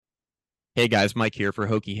Hey guys, Mike here for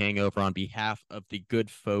Hokie Hangover on behalf of the good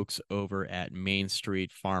folks over at Main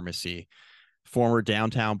Street Pharmacy. Former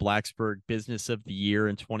downtown Blacksburg Business of the Year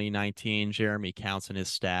in 2019, Jeremy Counts and his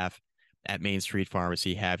staff at Main Street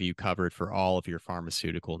Pharmacy have you covered for all of your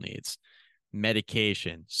pharmaceutical needs.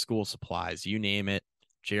 Medication, school supplies, you name it.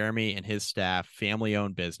 Jeremy and his staff, family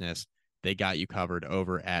owned business, they got you covered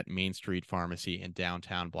over at Main Street Pharmacy in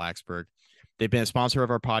downtown Blacksburg. They've been a sponsor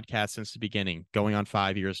of our podcast since the beginning, going on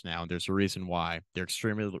 5 years now. And there's a reason why. They're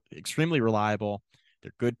extremely reliable.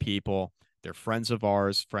 They're good people. They're friends of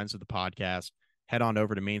ours, friends of the podcast. Head on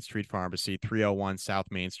over to Main Street Pharmacy, 301 South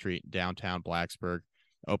Main Street, downtown Blacksburg.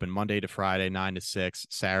 Open Monday to Friday, 9 to 6,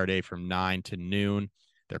 Saturday from 9 to noon.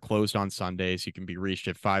 They're closed on Sundays. You can be reached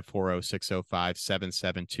at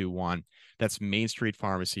 540-605-7721. That's Main Street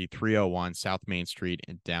Pharmacy, 301 South Main Street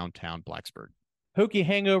in downtown Blacksburg. Hokie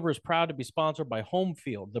Hangover is proud to be sponsored by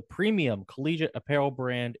Homefield, the premium collegiate apparel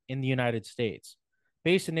brand in the United States.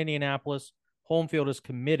 Based in Indianapolis, Homefield is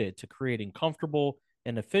committed to creating comfortable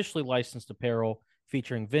and officially licensed apparel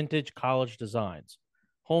featuring vintage college designs.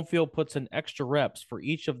 Homefield puts in extra reps for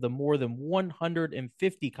each of the more than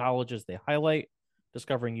 150 colleges they highlight,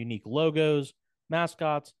 discovering unique logos,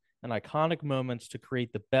 mascots, and iconic moments to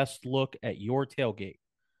create the best look at your tailgate.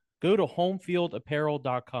 Go to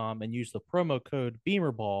homefieldapparel.com and use the promo code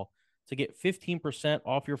BEAMERBALL to get 15%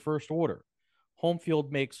 off your first order.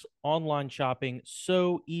 Homefield makes online shopping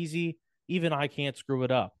so easy, even I can't screw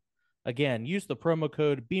it up. Again, use the promo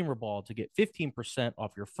code BEAMERBALL to get 15%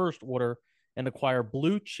 off your first order and acquire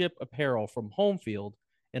blue chip apparel from Homefield,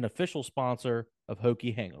 an official sponsor of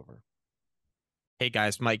Hokie Hangover. Hey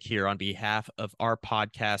guys, Mike here on behalf of our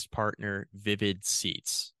podcast partner, Vivid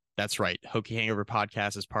Seats. That's right. Hokie Hangover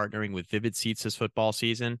Podcast is partnering with Vivid Seats this football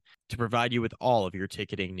season to provide you with all of your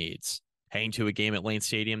ticketing needs. Heading to a game at Lane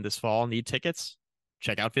Stadium this fall, need tickets?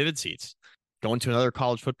 Check out Vivid Seats. Going to another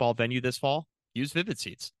college football venue this fall? Use Vivid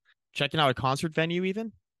Seats. Checking out a concert venue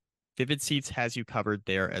even? Vivid Seats has you covered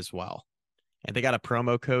there as well. And they got a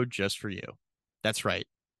promo code just for you. That's right.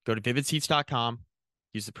 Go to vividseats.com.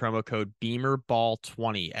 Use the promo code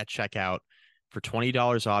BEAMERBALL20 at checkout for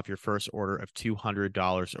 $20 off your first order of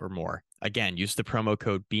 $200 or more. Again, use the promo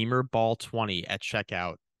code BEAMERBALL20 at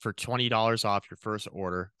checkout for $20 off your first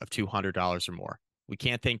order of $200 or more. We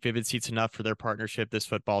can't thank Vivid Seats enough for their partnership this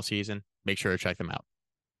football season. Make sure to check them out.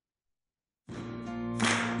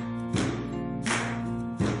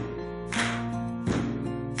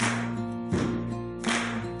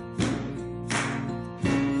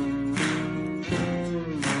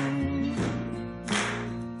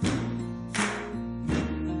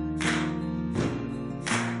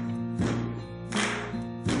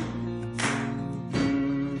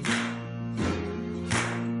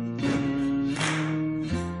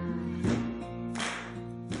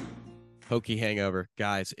 Hokie Hangover.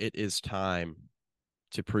 Guys, it is time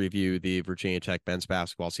to preview the Virginia Tech men's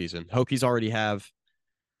basketball season. Hokies already have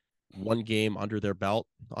one game under their belt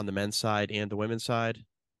on the men's side and the women's side.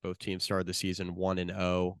 Both teams started the season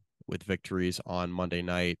 1-0 with victories on Monday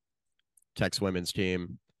night. Tech's women's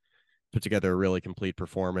team put together a really complete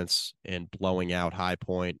performance in blowing out High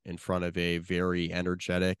Point in front of a very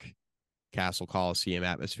energetic Castle Coliseum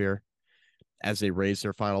atmosphere as they raised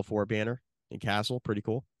their Final Four banner in Castle. Pretty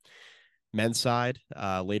cool. Men's side,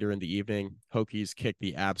 later in the evening, Hokies kicked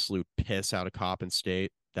the absolute piss out of Coppin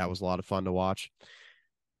State. That was a lot of fun to watch.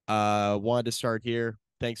 Wanted to start here.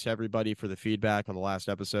 Thanks to everybody for the feedback on the last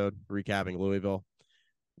episode, recapping Louisville.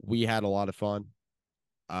 We had a lot of fun.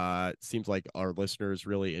 It seems like our listeners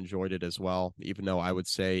really enjoyed it as well, even though I would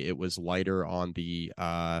say it was lighter on the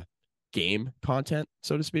game content,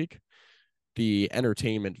 so to speak. The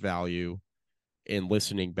entertainment value in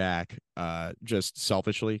listening back, just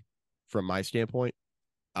selfishly, from my standpoint,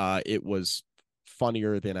 it was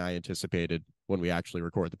funnier than I anticipated when we actually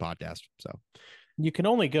record the podcast. So you can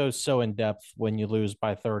only go so in depth when you lose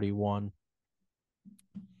by 31.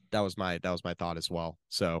 That was my thought as well.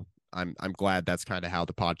 So I'm glad that's kind of how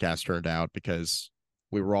the podcast turned out, because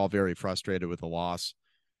we were all very frustrated with the loss,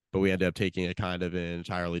 but we ended up taking it kind of in an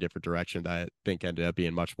entirely different direction that I think ended up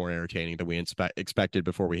being much more entertaining than we expected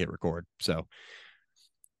before we hit record. So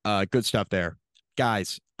good stuff there.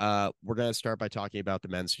 Guys, we're going to start by talking about the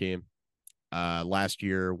men's team. Last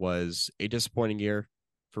year was a disappointing year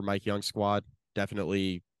for Mike Young's squad.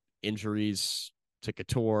 Definitely injuries to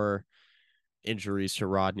Couture, injuries to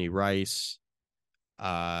Rodney Rice,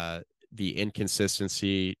 the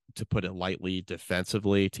inconsistency, to put it lightly,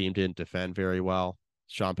 defensively. Team didn't defend very well.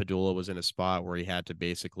 Sean Padula was in a spot where he had to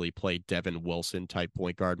basically play Devin Wilson type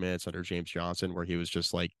point guard minutes under James Johnson, where he was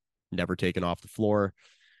just like never taken off the floor.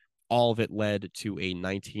 All of it led to a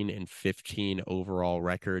 19-15 overall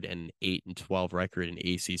record and an 8-12 record in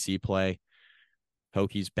ACC play.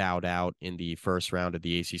 Hokies bowed out in the first round of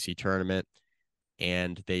the ACC tournament,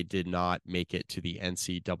 and they did not make it to the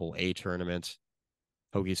NCAA tournament.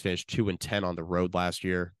 Hokies finished 2-10 on the road last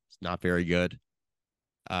year. It's not very good.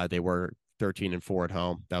 They were 13-4 at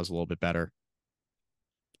home. That was a little bit better.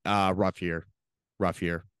 Rough year. Rough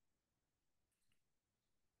year.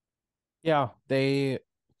 Yeah,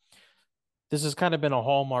 this has kind of been a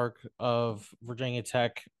hallmark of Virginia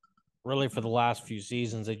Tech really for the last few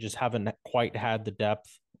seasons. They just haven't quite had the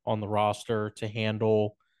depth on the roster to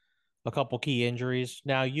handle a couple key injuries.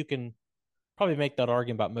 Now you can probably make that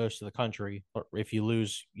argument about most of the country. If you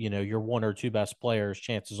lose, your one or two best players,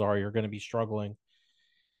 chances are you're going to be struggling.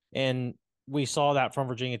 And we saw that from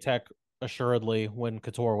Virginia Tech assuredly when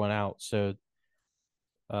Couture went out. So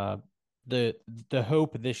uh, the the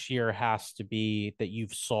hope this year has to be that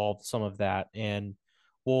you've solved some of that, and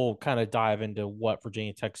we'll kind of dive into what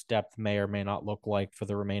Virginia Tech's depth may or may not look like for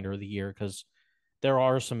the remainder of the year because there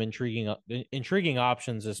are some intriguing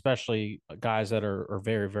options, especially guys that are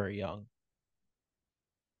very very young.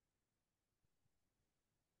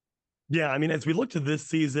 Yeah, I mean, as we look to this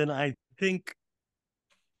season, I think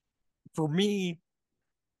for me,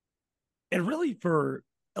 and really for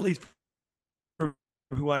at least for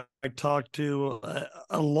who I talk to,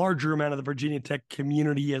 a larger amount of the Virginia Tech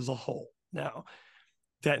community as a whole. Now,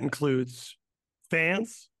 that includes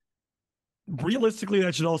fans. Realistically,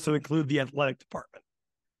 that should also include the athletic department,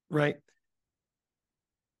 right?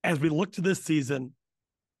 As we look to this season,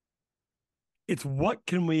 it's what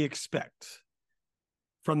can we expect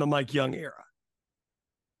from the Mike Young era?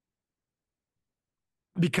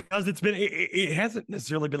 Because it hasn't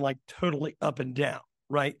necessarily been like totally up and down,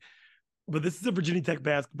 right? But this is a Virginia Tech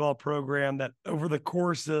basketball program that over the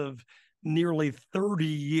course of nearly 30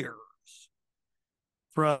 years,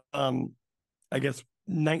 from I guess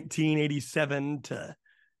 1987 to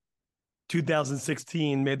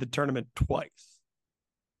 2016, made the tournament twice.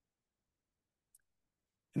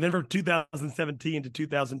 And then from 2017 to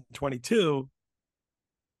 2022,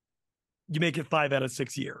 you make it 5 out of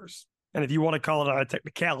 6 years. And if you want to call it on a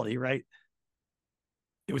technicality, right?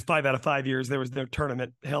 It was 5 out of 5 years. There was no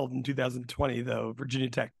tournament held in 2020, though Virginia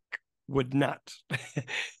Tech would not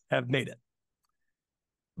have made it.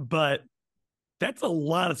 But that's a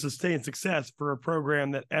lot of sustained success for a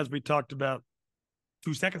program that, as we talked about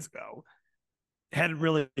 2 seconds ago, hadn't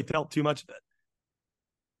really felt too much of it.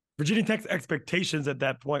 Virginia Tech's expectations at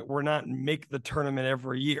that point were not make the tournament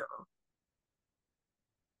every year.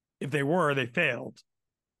 If they were, they failed.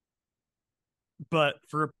 But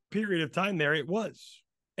for a period of time there, it was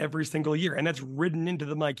every single year. And that's ridden into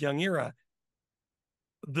the Mike Young era.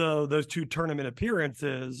 Though those 2 tournament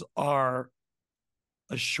appearances are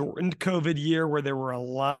a shortened COVID year where there were a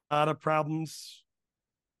lot of problems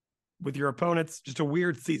with your opponents, just a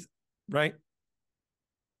weird season, right?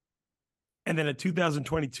 And then a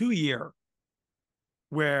 2022 year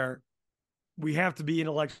where we have to be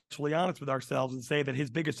intellectually honest with ourselves and say that his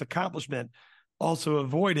biggest accomplishment also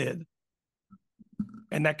avoided,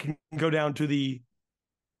 and that can go down to the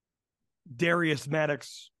Darius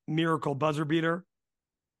Maddox miracle buzzer beater,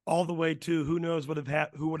 all the way to who knows what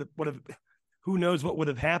would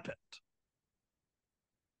have happened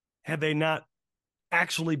had they not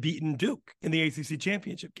actually beaten Duke in the ACC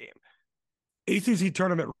championship game. ACC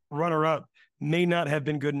tournament runner-up may not have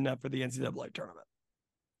been good enough for the NCAA tournament,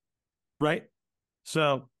 right?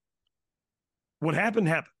 So what happened.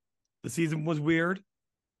 The season was weird.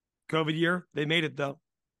 COVID year, they made it though.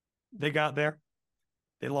 They got there.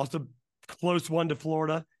 They lost a close one to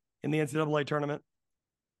Florida in the NCAA tournament.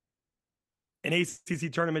 An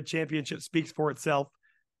ACC tournament championship speaks for itself.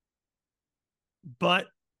 But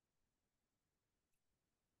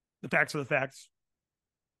the facts are the facts.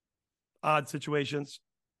 Odd situations,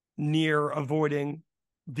 near avoiding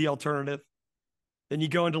the alternative. Then you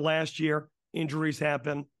go into last year, injuries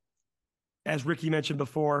happen. As Ricky mentioned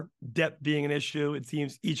before, depth being an issue, it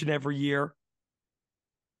seems each and every year.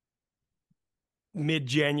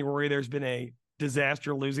 Mid-January, there's been a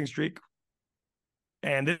disaster losing streak.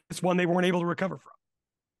 And this one they weren't able to recover from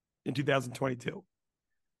in 2022.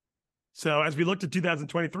 So as we look to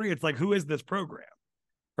 2023, it's like, who is this program,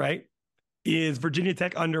 right? Is Virginia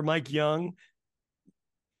Tech under Mike Young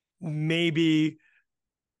maybe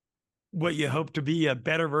what you hope to be a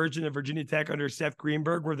better version of Virginia Tech under Seth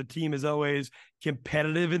Greenberg, where the team is always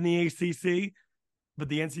competitive in the ACC, but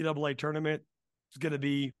the NCAA tournament is going to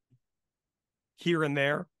be here and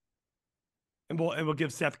there? And we'll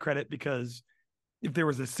give Seth credit, because if there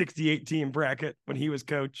was a 68 team bracket when he was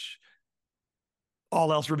coach,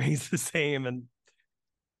 all else remains the same. And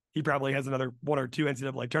he probably has another one or two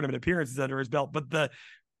NCAA tournament appearances under his belt, but the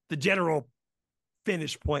general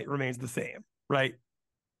finish point remains the same, right?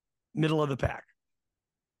 Middle of the pack.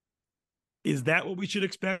 Is that what we should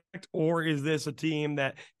expect? Or is this a team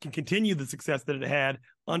that can continue the success that it had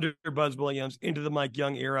under Buzz Williams into the Mike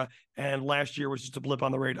Young era? And last year was just a blip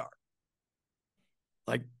on the radar.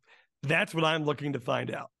 Like, that's what I'm looking to find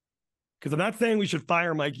out. Because I'm not saying we should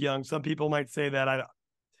fire Mike Young. Some people might say that.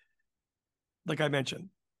 Like I mentioned,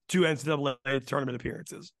 2 NCAA tournament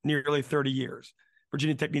appearances, nearly 30 years.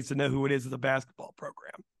 Virginia Tech needs to know who it is as a basketball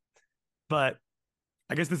program. But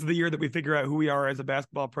I guess this is the year that we figure out who we are as a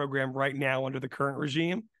basketball program right now under the current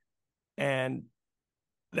regime. And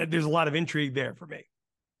there's a lot of intrigue there for me.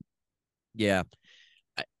 Yeah.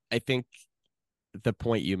 I think the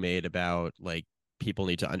point you made about like people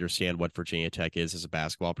need to understand what Virginia Tech is as a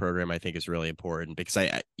basketball program, I think is really important because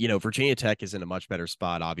Virginia Tech is in a much better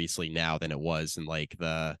spot, obviously, now than it was in like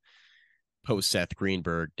the post Seth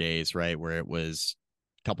Greenberg days, right? Where it was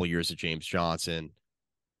a couple years of James Johnson.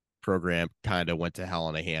 Program kind of went to hell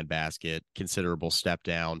in a handbasket, considerable step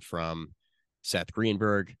down from Seth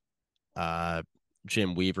Greenberg.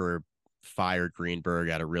 Jim Weaver fired Greenberg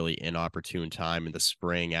at a really inopportune time in the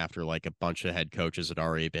spring after like a bunch of head coaches had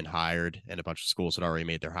already been hired and a bunch of schools had already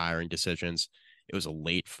made their hiring decisions. It was a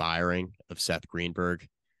late firing of Seth Greenberg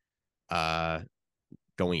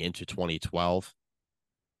going into 2012.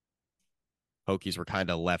 Hokies were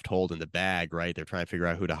kind of left holding the bag, right? They're trying to figure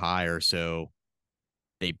out who to hire. So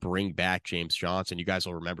they bring back James Johnson. You guys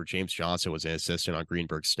will remember James Johnson was an assistant on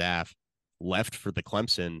Greenberg's staff, left for the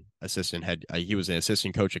Clemson assistant head. He was an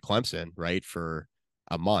assistant coach at Clemson, right, for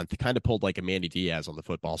a month. Kind of pulled like a Manny Diaz on the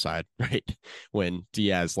football side, right? When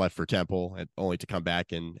Diaz left for Temple and only to come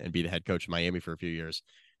back and be the head coach of Miami for a few years.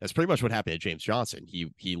 That's pretty much what happened to James Johnson.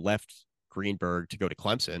 He left Greenberg to go to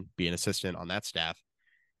Clemson, be an assistant on that staff,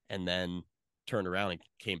 and then turned around and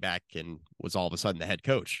came back and was all of a sudden the head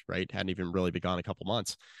coach, right? Hadn't even really been gone a couple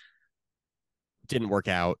months. Didn't work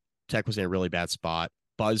out. Tech was in a really bad spot.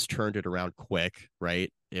 Buzz turned it around quick,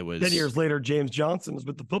 right? It was 10 years later, James Johnson was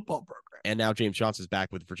with the football program. And now James Johnson's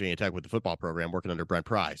back with Virginia Tech with the football program working under Brent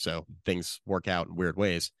Pry. So things work out in weird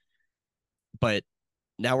ways. But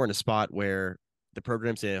now we're in a spot where the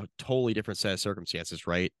program's in a totally different set of circumstances,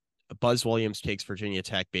 right? Buzz Williams takes Virginia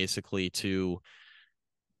Tech basically to,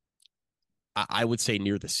 I would say,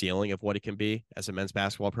 near the ceiling of what it can be as a men's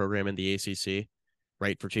basketball program in the ACC,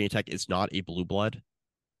 right? Virginia Tech is not a blue blood,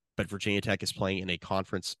 but Virginia Tech is playing in a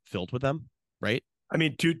conference filled with them, right? I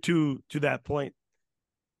mean, to that point,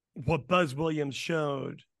 what Buzz Williams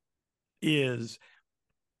showed is,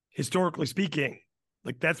 historically speaking,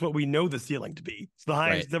 like that's what we know the ceiling to be. It's the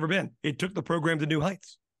highest Right. it's ever been. It took the program to new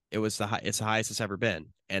heights. It's the highest it's ever been.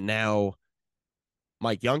 And now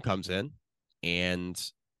Mike Young comes in, and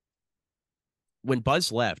when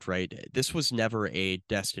Buzz left, right, this was never a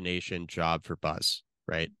destination job for Buzz,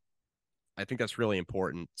 right? I think that's really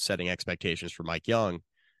important, setting expectations for Mike Young.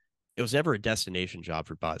 It was never a destination job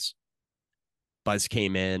for Buzz. Buzz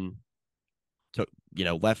came in, took,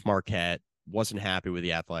 left Marquette, wasn't happy with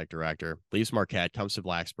the athletic director, leaves Marquette, comes to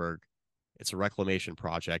Blacksburg. It's a reclamation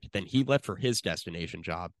project. Then he left for his destination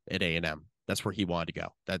job at A&M. That's where he wanted to go.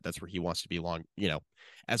 That's where he wants to be long,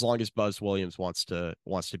 as long as Buzz Williams wants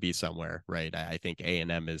to be somewhere, right? I think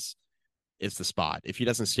A&M is the spot. If he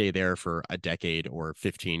doesn't stay there for a decade or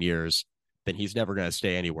 15 years, then he's never going to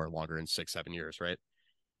stay anywhere longer than 6-7 years, right?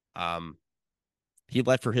 He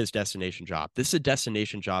left for his destination job. This is a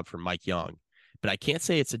destination job for Mike Young, but I can't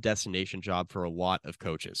say it's a destination job for a lot of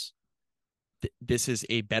coaches. This is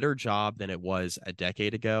a better job than it was a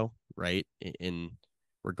decade ago, right? In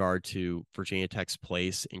regard to Virginia Tech's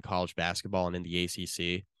place in college basketball and in the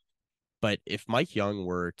ACC. But if Mike Young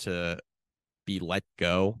were to be let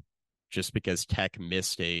go just because Tech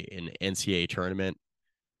missed an NCAA tournament,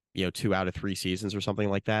 2 out of 3 seasons or something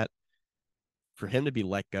like that, for him to be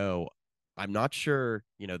let go, I'm not sure,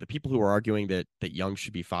 the people who are arguing that Young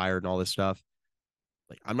should be fired and all this stuff,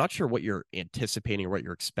 like, I'm not sure what you're anticipating or what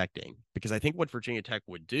you're expecting, because I think what Virginia Tech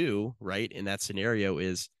would do, right, in that scenario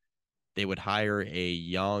is they would hire a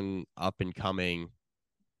young up and coming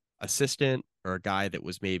assistant or a guy that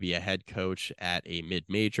was maybe a head coach at a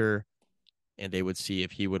mid-major, and they would see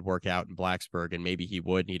if he would work out in Blacksburg, and maybe he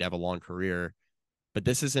would, and he'd have a long career. But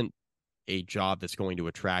this isn't a job that's going to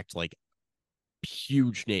attract like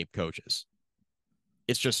huge name coaches.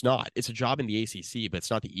 It's just not. It's a job in the ACC, but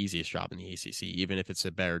it's not the easiest job in the ACC, even if it's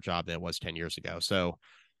a better job than it was 10 years ago. So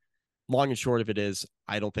long and short of it is,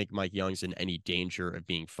 I don't think Mike Young's in any danger of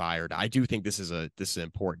being fired. I do think this is an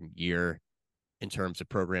important year in terms of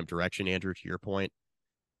program direction, Andrew, to your point.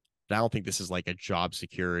 But I don't think this is like a job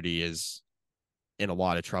security is in a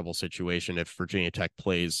lot of trouble situation if Virginia Tech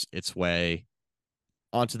plays its way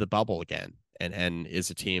onto the bubble again and is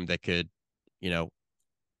a team that could, you know,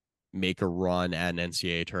 make a run at an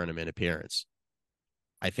NCAA tournament appearance.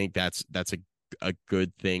 I think that's a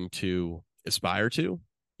good thing to aspire to.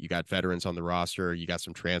 You got veterans on the roster, you got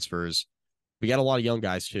some transfers. We got a lot of young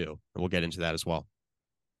guys too, and we'll get into that as well.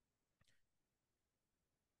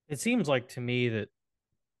 It seems like to me that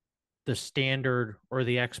the standard or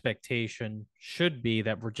the expectation should be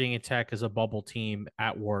that Virginia Tech is a bubble team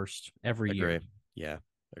at worst every Agree. year. Yeah,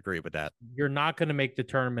 agree with that. You're not going to make the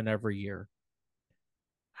tournament every year.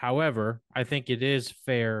 However, I think it is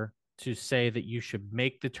fair to say that you should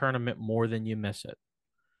make the tournament more than you miss it.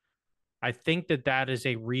 I think that that is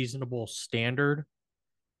a reasonable standard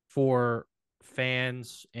for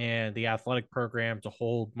fans and the athletic program to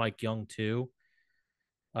hold Mike Young to.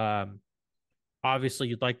 Um, Obviously,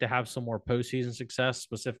 you'd like to have some more postseason success,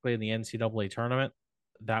 specifically in the NCAA tournament.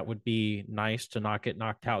 That would be nice to not get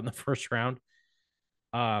knocked out in the first round.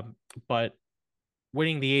 But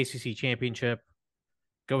winning the ACC championship,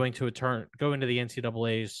 going to the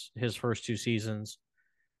NCAA's his first 2 seasons,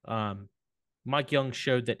 Mike Young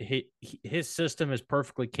showed that his system is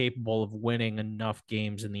perfectly capable of winning enough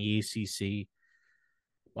games in the ACC,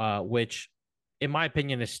 which, in my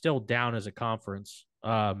opinion, is still down as a conference.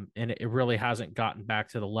 And it really hasn't gotten back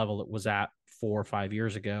to the level it was at 4 or 5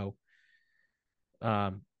 years ago.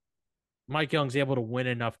 Mike Young's able to win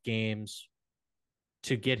enough games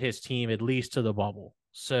to get his team at least to the bubble.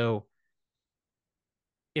 So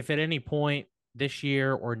if at any point this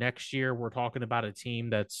year or next year we're talking about a team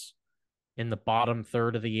that's in the bottom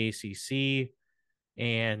third of the ACC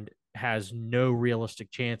and has no realistic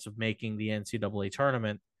chance of making the NCAA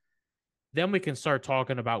tournament, then we can start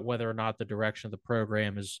talking about whether or not the direction of the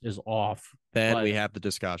program is off. Then we have the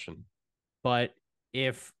discussion. But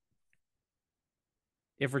if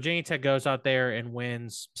Virginia Tech goes out there and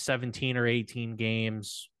wins 17 or 18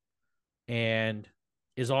 games and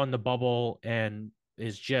is on the bubble and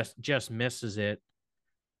is just misses it,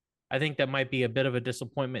 I think that might be a bit of a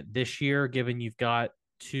disappointment this year, given you've got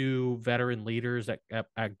two veteran leaders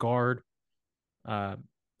at guard.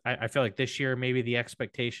 I feel like this year maybe the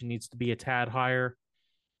expectation needs to be a tad higher.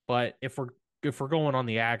 But if we're going on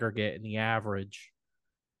the aggregate and the average,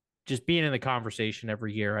 just being in the conversation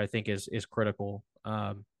every year, I think is critical.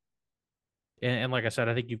 And like I said,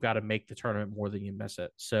 I think you've got to make the tournament more than you miss it.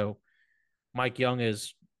 So Mike Young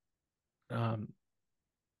is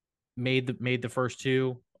made the first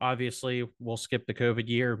two. Obviously, we'll skip the COVID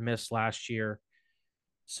year, missed last year.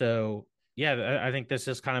 So yeah, I think this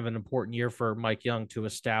is kind of an important year for Mike Young to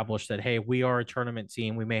establish that, hey, we are a tournament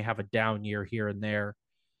team. We may have a down year here and there,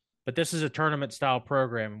 but this is a tournament style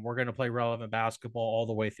program, and we're going to play relevant basketball all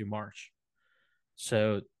the way through March.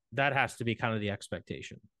 So that has to be kind of the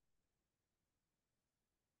expectation.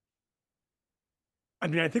 I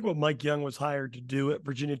mean, I think what Mike Young was hired to do at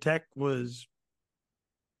Virginia Tech was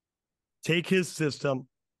take his system,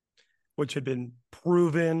 which had been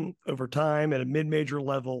proven over time at a mid-major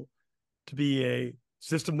level to be a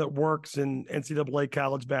system that works in NCAA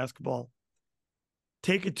college basketball,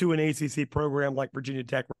 take it to an ACC program like Virginia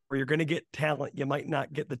Tech, where you're going to get talent. You might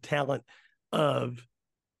not get the talent of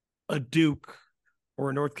a Duke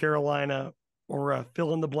or a North Carolina or a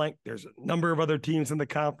fill in the blank. There's a number of other teams in the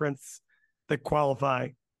conference that qualify,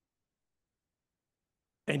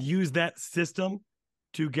 and use that system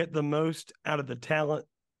to get the most out of the talent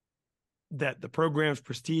that the program's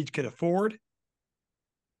prestige can afford,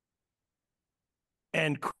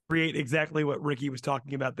 and create exactly what Ricky was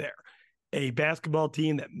talking about there. A basketball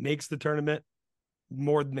team that makes the tournament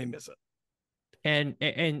more than they miss it.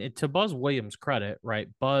 And to Buzz Williams' credit, right?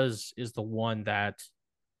 Buzz is the one that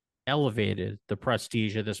elevated the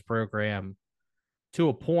prestige of this program to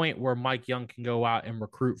a point where Mike Young can go out and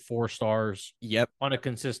recruit 4 stars on a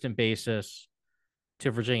consistent basis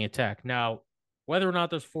to Virginia Tech. Now, whether or not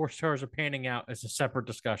those 4 stars are panning out is a separate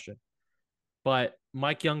discussion. But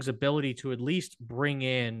Mike Young's ability to at least bring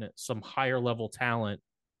in some higher level talent,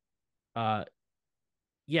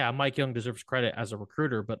 Mike Young deserves credit as a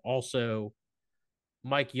recruiter, but also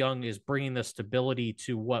Mike Young is bringing the stability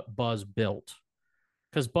to what Buzz built.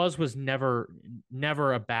 Because Buzz was never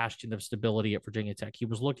a bastion of stability at Virginia Tech. He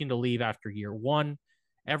was looking to leave after year one.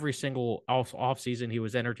 Every single off season, he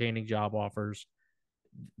was entertaining job offers.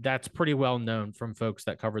 That's pretty well known from folks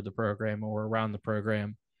that covered the program or around the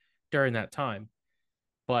program during that time.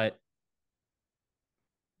 But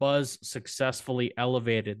Buzz successfully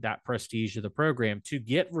elevated that prestige of the program to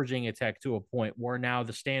get Virginia Tech to a point where now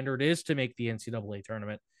the standard is to make the NCAA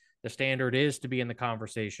tournament. The standard is to be in the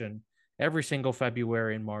conversation every single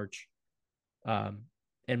February and March.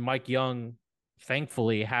 And Mike Young,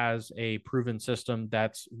 thankfully, has a proven system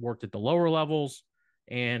that's worked at the lower levels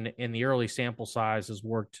and in the early sample size has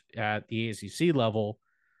worked at the ACC level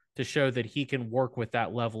to show that he can work with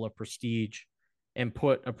that level of prestige and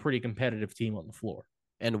put a pretty competitive team on the floor.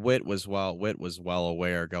 And Witt was well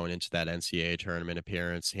aware going into that NCAA tournament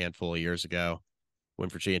appearance a handful of years ago when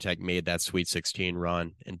Virginia Tech made that Sweet 16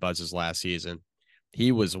 run in Buzz's last season.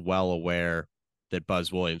 He was well aware that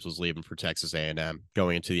Buzz Williams was leaving for Texas A&M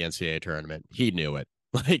going into the NCAA tournament. He knew it.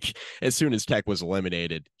 Like, as soon as Tech was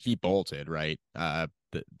eliminated, he bolted, right?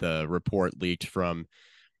 The report leaked from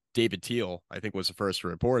David Teal, I think, was the first to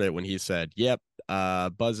report it when he said, yep,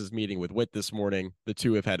 Buzz is meeting with Witt this morning. The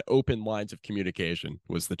two have had open lines of communication,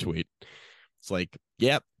 was the tweet. It's like,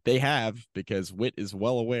 yep, they have, because Witt is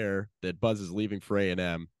well aware that Buzz is leaving for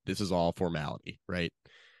A&M. This is all formality, right?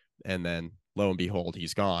 And then, lo and behold,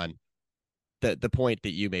 he's gone. The point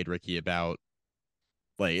that you made, Ricky, about,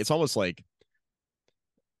 like, it's almost like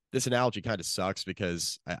this analogy kind of sucks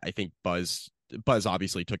because I think Buzz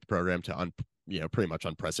obviously took the program to pretty much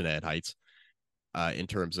unprecedented heights in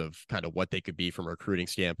terms of kind of what they could be from a recruiting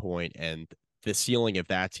standpoint, and the ceiling of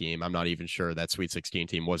that team. I'm not even sure that Sweet 16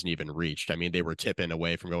 team wasn't even reached. I mean, they were tipping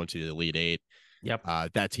away from going to the Elite Eight. Yep.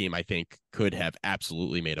 That team, I think, could have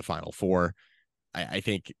absolutely made a Final Four. I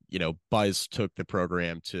think, Buzz took the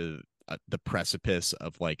program to the precipice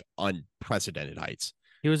of like unprecedented heights.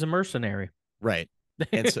 He was a mercenary. Right.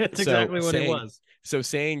 And that's exactly what he was. So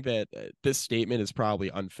saying that this statement is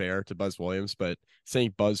probably unfair to Buzz Williams, but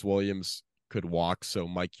saying Buzz Williams could walk so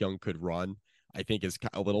Mike Young could run, I think is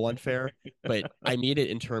a little unfair. But I mean it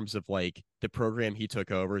in terms of like the program he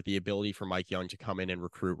took over, the ability for Mike Young to come in and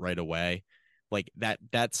recruit right away. Like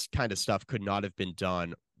that's kind of stuff could not have been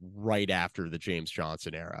done right after the James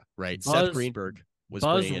Johnson era, right? Seth Greenberg was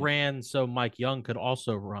Buzz ran so Mike Young could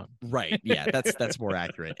also run. Right. Yeah, that's more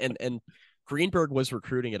accurate. And Greenberg was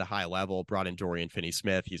recruiting at a high level, brought in Dorian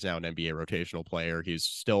Finney-Smith. He's now an NBA rotational player. He's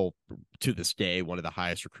still, to this day, one of the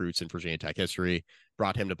highest recruits in Virginia Tech history.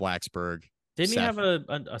 Brought him to Blacksburg. Didn't he have a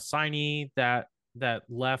signee that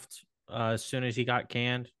left as soon as he got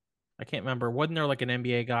canned? I can't remember. Wasn't there like an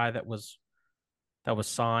NBA guy that was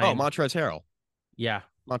signed? Oh, Montrezl Harrell. Yeah.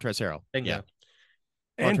 Montrezl Harrell. Bingo. Yeah.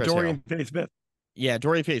 And Montrezl Dorian Finney-Smith. Yeah,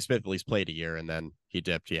 Dorian Finney-Smith at least played a year, and then he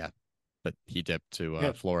dipped, But he dipped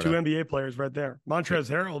to Florida. Two NBA players right there.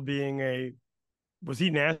 Montrezl Harrell being was he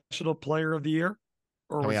National Player of the Year?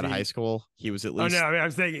 Or coming out of high school, he was at least. Oh no, I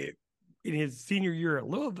was saying in his senior year at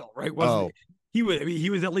Louisville, right? Wasn't he? He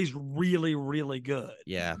was at least really, really good.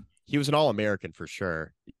 Yeah, he was an All-American for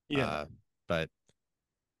sure. Yeah, but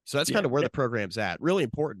so that's kind of where the program's at. Really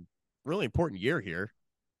important year here,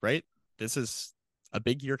 right? This is a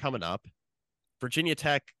big year coming up. Virginia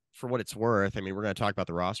Tech, for what it's worth, I mean, we're going to talk about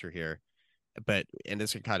the roster here, and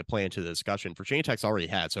this can kind of play into the discussion. Virginia Tech's already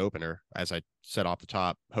had its opener, as I said off the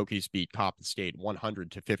top. Hokies beat Coppin State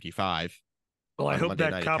 100-55. Well, I hope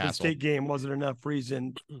that Coppin State game wasn't enough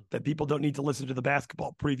reason that people don't need to listen to the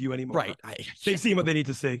basketball preview anymore. Right. They've seen what they need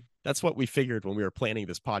to see. That's what we figured when we were planning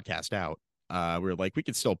this podcast out. We were like, we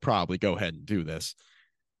could still probably go ahead and do this.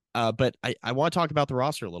 But I want to talk about the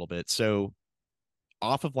roster a little bit. So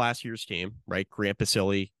off of last year's team, right? Grant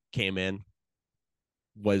Basile came in,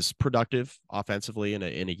 was productive offensively in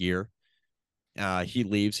a year. He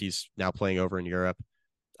leaves. He's now playing over in Europe.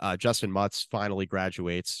 Justin Mutz finally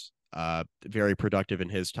graduates. Very productive in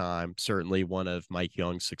his time. Certainly one of Mike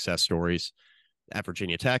Young's success stories at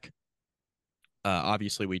Virginia Tech.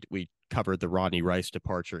 Obviously, we covered the Rodney Rice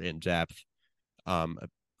departure in depth on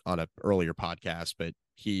an earlier podcast, but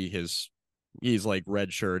he's like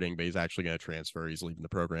redshirting, but he's actually going to transfer. He's leaving the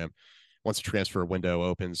program. Once the transfer window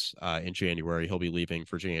opens in January, he'll be leaving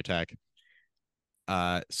Virginia Tech.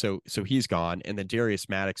 So he's gone. And then Darius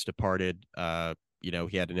Maddox departed.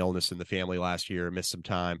 He had an illness in the family last year, missed some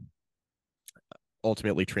time.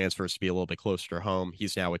 Ultimately transfers to be a little bit closer to home.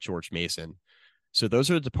 He's now at George Mason. So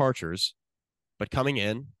those are the departures. But coming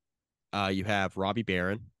in, you have Robbie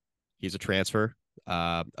Barron. He's a transfer,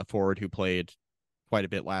 a forward who played quite a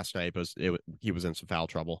bit last night, but he was in some foul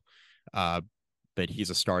trouble. But he's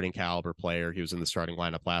a starting caliber player. He was in the starting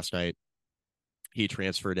lineup last night. He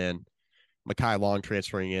transferred in. Mekhi Long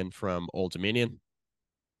transferring in from Old Dominion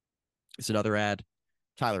is another ad.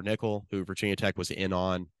 Tyler Nickel, who Virginia Tech was in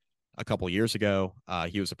on a couple years ago.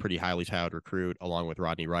 He was a pretty highly touted recruit along with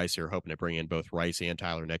Rodney Rice. They were hoping to bring in both Rice and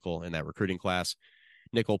Tyler Nickel in that recruiting class.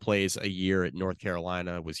 Nickel plays a year at North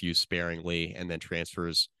Carolina, was used sparingly, and then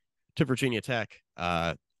transfers to Virginia Tech.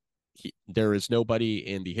 there is nobody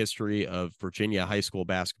in the history of Virginia high school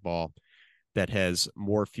basketball that has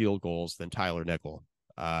more field goals than Tyler Nickel.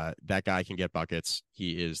 That guy can get buckets.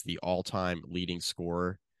 He is the all-time leading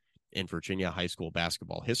scorer in Virginia high school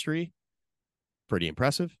basketball history. Pretty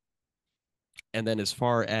impressive. And then as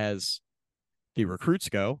far as the recruits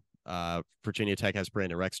go, Virginia Tech has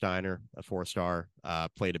Brandon Rexsteiner, a 4-star,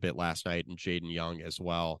 played a bit last night, and Jaden Young as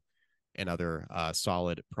well, another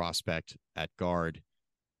solid prospect at guard,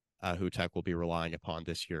 who Tech will be relying upon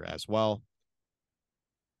this year as well,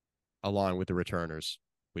 along with the returners.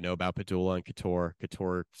 We know about Padula and Couture.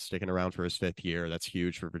 Couture sticking around for his 5th year. That's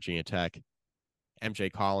huge for Virginia Tech.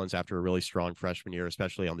 MJ Collins, after a really strong freshman year,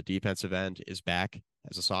 especially on the defensive end, is back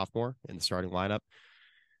as a sophomore in the starting lineup.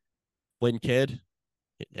 Lynn Kidd,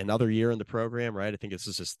 another year in the program, right? I think this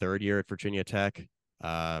is his 3rd year at Virginia Tech.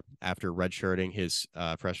 After redshirting his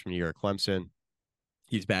freshman year at Clemson,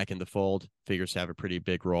 he's back in the fold, figures to have a pretty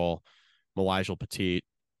big role. Malijal Petit,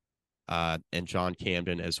 and John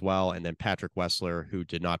Camden as well. And then Patrick Wessler, who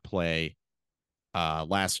did not play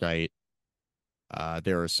last night.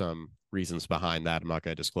 There are some reasons behind that. I'm not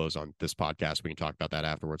going to disclose on this podcast. We can talk about that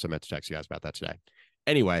afterwards. I meant to text you guys about that today.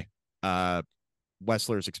 Anyway,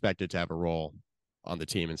 Wessler is expected to have a role on the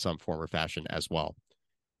team in some form or fashion as well.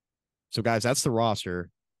 So, guys, that's the roster.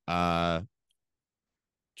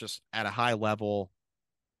 Just at a high level,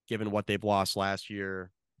 given what they've lost last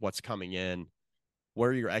year, what's coming in, what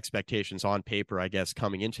are your expectations on paper, I guess,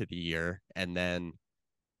 coming into the year? And then,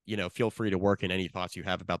 feel free to work in any thoughts you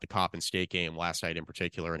have about the Coppin State game last night in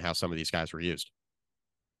particular and how some of these guys were used.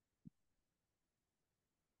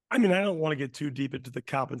 I mean, I don't want to get too deep into the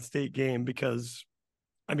Coppin State game because,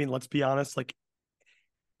 I mean, let's be honest, like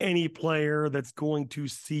any player that's going to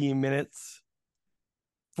see minutes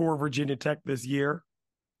for Virginia Tech this year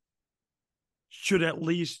should at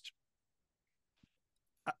least,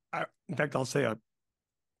 in fact, I'll say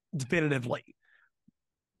definitively,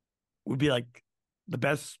 would be like the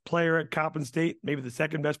best player at Coppin State, maybe the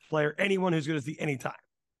second best player, anyone who's going to see any time,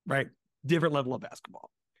 right? Different level of basketball.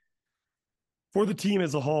 For the team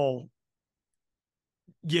as a whole,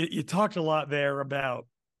 you talked a lot there about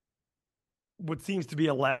what seems to be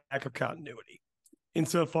a lack of continuity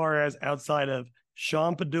insofar as outside of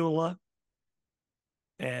Sean Padula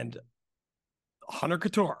and Hunter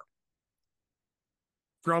Couture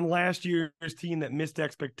from last year's team that missed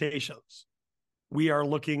expectations. We are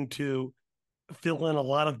looking to fill in a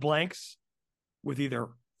lot of blanks with either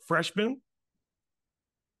freshmen,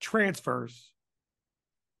 transfers,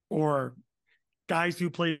 or guys who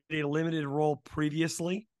played a limited role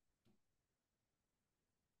previously,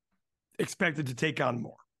 expected to take on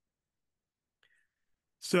more.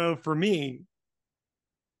 So for me,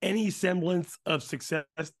 any semblance of success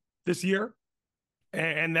this year,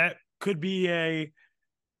 and that could be a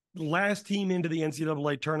last team into the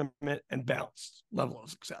NCAA tournament and bounced level of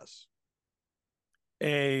success.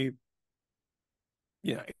 If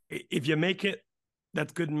you make it,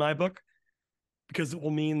 that's good in my book, because it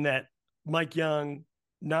will mean that Mike Young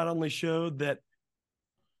not only showed that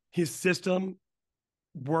his system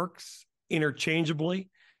works interchangeably,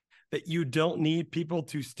 that you don't need people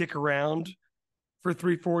to stick around for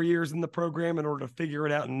 3-4 years in the program in order to figure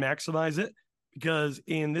it out and maximize it, because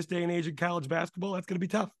in this day and age of college basketball, that's going to be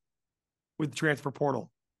tough with the transfer portal.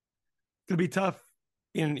 It's going to be tough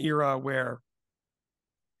in an era where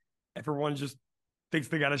everyone just thinks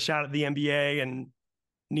they got a shot at the NBA and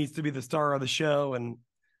needs to be the star of the show. And,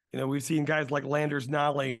 we've seen guys like Landers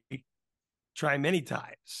Nolley try many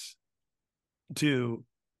times to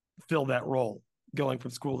fill that role, going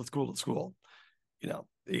from school to school to school.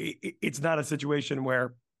 It's not a situation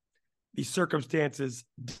where the circumstances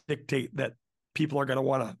dictate that people are going to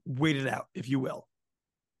want to wait it out, if you will.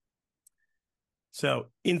 So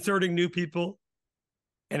inserting new people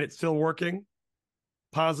and it's still working,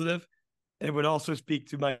 positive. And it would also speak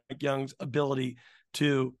to Mike Young's ability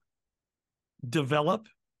to develop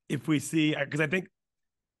if we see, because I think,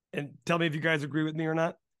 and tell me if you guys agree with me or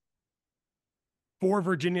not, for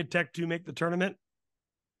Virginia Tech to make the tournament,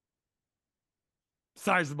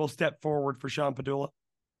 sizable step forward for Sean Padula.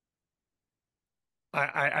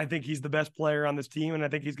 I think he's the best player on this team, and I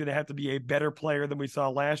think he's going to have to be a better player than we saw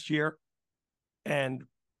last year, and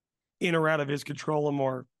in or out of his control, a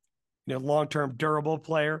more long-term durable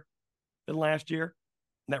player than last year.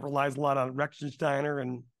 And that relies a lot on Rexensteiner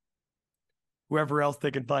and whoever else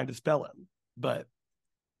they can find to spell him. But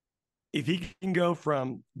if he can go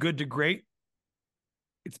from good to great,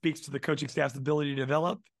 it speaks to the coaching staff's ability to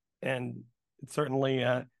develop, and it certainly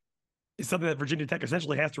is something that Virginia Tech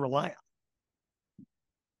essentially has to rely on.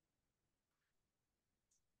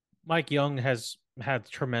 Mike Young has had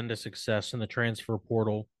tremendous success in the transfer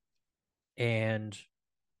portal, and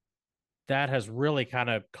that has really kind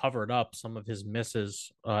of covered up some of his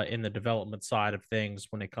misses in the development side of things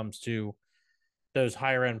when it comes to those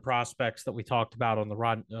higher end prospects that we talked about on the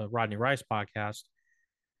Rodney Rice podcast.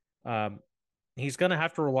 Um, he's going to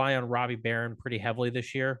have to rely on Robbie Barron pretty heavily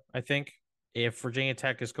this year, I think. If Virginia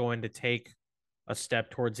Tech is going to take a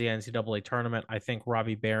step towards the NCAA tournament, I think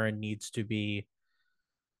Robbie Barron needs to be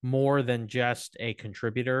more than just a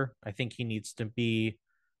contributor. I think he needs to be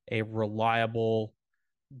a reliable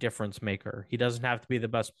difference maker. He doesn't have to be the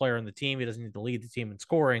best player on the team. He doesn't need to lead the team in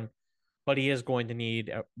scoring, but he is going to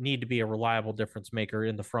need to be a reliable difference maker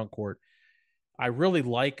in the front court. I really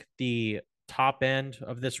like the top end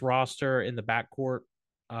of this roster in the backcourt.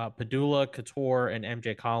 Padula, Couture, and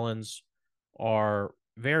MJ Collins are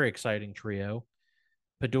very exciting trio.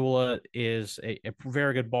 Padula is a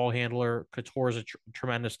very good ball handler. Couture is a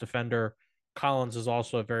tremendous defender. Collins is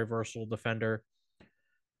also a very versatile defender.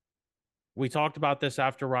 We talked about this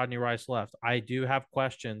after Rodney Rice left. I do have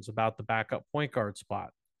questions about the backup point guard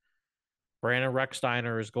spot. Brandon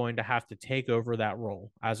Rechsteiner is going to have to take over that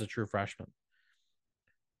role as a true freshman.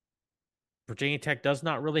 Virginia Tech does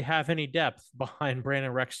not really have any depth behind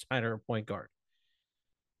Brandon Rechsteiner at point guard.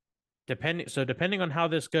 Depending on how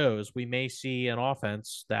this goes, we may see an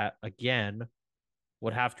offense that again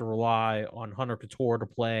would have to rely on Hunter Couture to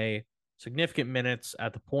play significant minutes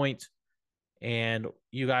at the point. And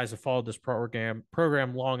you guys have followed this program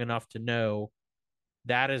long enough to know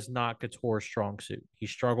that is not Couture's strong suit. He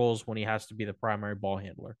struggles when he has to be the primary ball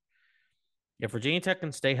handler. If Virginia Tech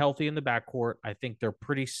can stay healthy in the backcourt, I think they're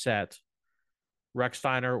pretty set.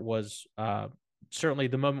 Rechsteiner was certainly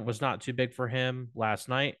the moment was not too big for him last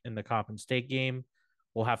night in the Coppin State game.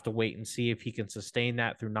 We'll have to wait and see if he can sustain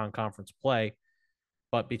that through non-conference play.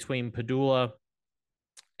 But between Padula,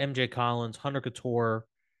 MJ Collins, Hunter Couture,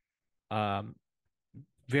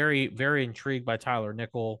 very, very intrigued by Tyler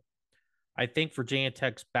Nickel. I think Virginia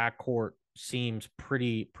Tech's backcourt seems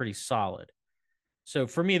pretty solid. So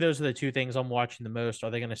for me, those are the two things I'm watching the most.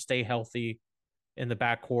 Are they going to stay healthy in the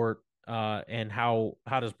backcourt? And how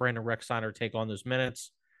does Brandon Rechsteiner take on those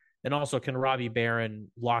minutes? And also, can Robbie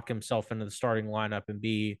Barron lock himself into the starting lineup and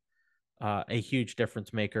be a huge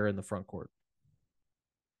difference maker in the front court?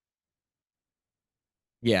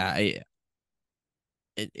 Yeah,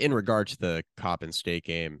 in regard to the Coppin State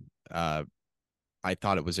game, I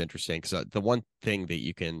thought it was interesting because the one thing that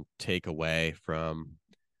you can take away from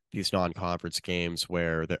these non-conference games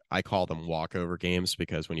where I call them walkover games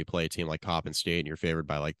because when you play a team like Coppin State and you're favored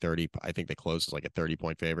by like 30, I think they close as like a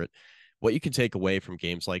 30-point favorite. What you can take away from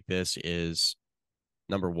games like this is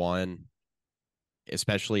number one,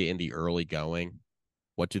 especially in the early going,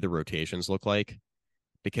 what do the rotations look like?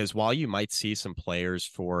 Because while you might see some players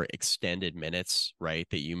for extended minutes, right,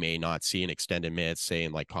 that you may not see in extended minutes, say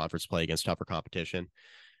in like conference play against tougher competition,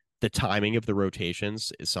 the timing of the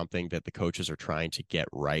rotations is something that the coaches are trying to get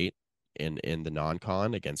right in the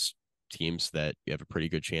non-con against teams that you have a pretty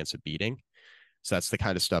good chance of beating. So that's the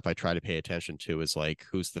kind of stuff I try to pay attention to is like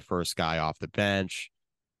who's the first guy off the bench.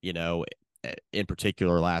 You know, in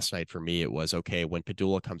particular last night for me, it was okay, when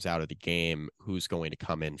Padula comes out of the game, who's going to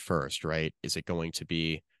come in first, right? Is it going to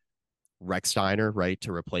be Rechsteiner, right,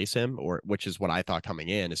 to replace him, or which is what I thought coming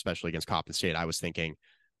in, especially against Coppin State. I was thinking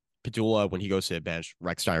Padula, when he goes to the bench,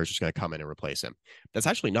 Rechsteiner is just going to come in and replace him. That's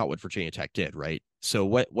actually not what Virginia Tech did, right? So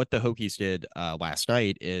what the Hokies did last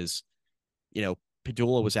night is, you know,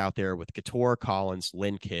 Padula was out there with Couture, Collins,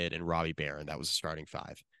 Lynn Kidd, and Robbie Barron. That was the starting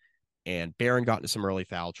five. And Barron got into some early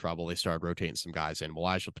foul trouble. They started rotating some guys in.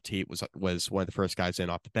 Elijah Petit was one of the first guys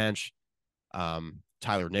in off the bench.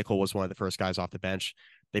 Tyler Nickel was one of the first guys off the bench.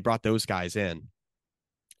 They brought those guys in,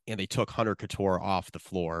 and they took Hunter Couture off the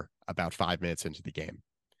floor about 5 minutes into the game.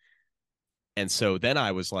 And so then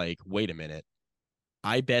I was like, wait a minute.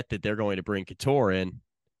 I bet that they're going to bring Couture in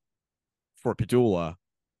for Padula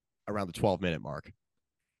around the 12-minute mark.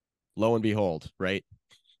 Lo and behold, right?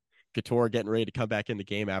 Couture getting ready to come back in the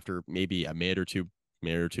game after maybe a minute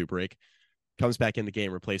or two break, comes back in the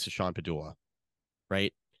game, replaces Sean Padula,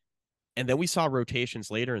 right? And then we saw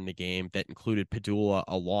rotations later in the game that included Padula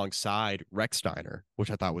alongside Rechsteiner,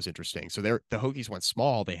 which I thought was interesting. So the Hokies went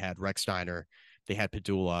small. They had Rechsteiner, they had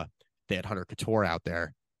Padula, they had Hunter Couture out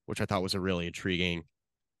there, which I thought was a really intriguing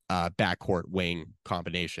backcourt wing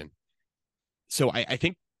combination. So I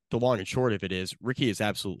think the long and short of it is Ricky is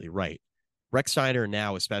absolutely right. Rechsteiner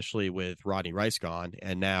now, especially with Rodney Rice gone,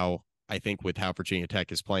 and now I think with how Virginia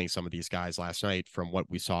Tech is playing some of these guys last night from what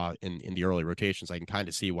we saw in the early rotations, I can kind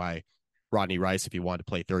of see why Rodney Rice, if he wanted to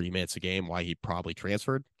play 30 minutes a game, why he probably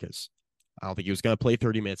transferred, because I don't think he was going to play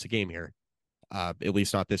 30 minutes a game here, at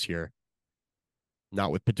least not this year.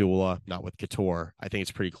 Not with Padula, not with Couture. I think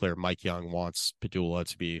it's pretty clear Mike Young wants Padula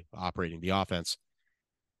to be operating the offense.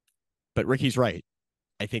 But Ricky's right.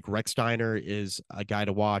 I think Rex Steiner is a guy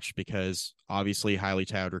to watch because obviously highly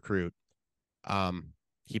touted recruit.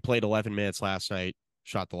 He played 11 minutes last night,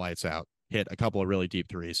 shot the lights out, hit a couple of really deep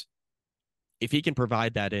threes. If he can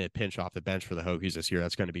provide that in a pinch off the bench for the Hokies this year,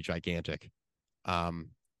 that's going to be gigantic.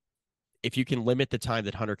 If you can limit the time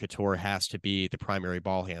that Hunter Couture has to be the primary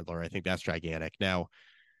ball handler, I think that's gigantic. Now,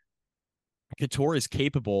 Couture is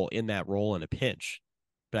capable in that role in a pinch,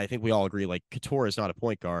 but I think we all agree like Couture is not a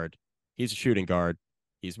point guard. He's a shooting guard.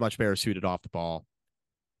 He's much better suited off the ball.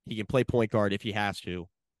 He can play point guard if he has to.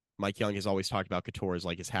 Mike Young has always talked about Couture as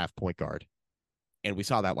like his half point guard. And we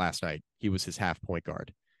saw that last night. He was his half point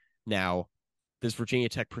guard. Now, does Virginia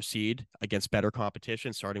Tech proceed against better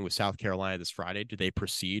competition, starting with South Carolina this Friday? Do they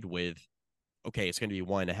proceed with, okay, it's going to be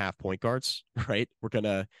 1.5 point guards, right?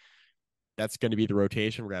 That's going to be the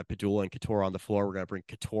rotation. We're going to have Padula and Couture on the floor. We're going to bring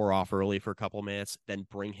Couture off early for a couple of minutes, then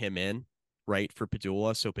bring him in, right, for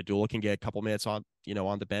Padula. So Padula can get a couple minutes on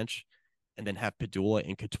the bench, and then have Padula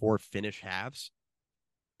and Couture finish halves.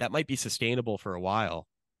 That might be sustainable for a while.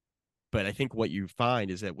 But I think what you find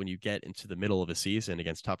is that when you get into the middle of a season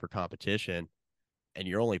against tougher competition and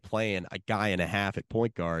you're only playing a guy and a half at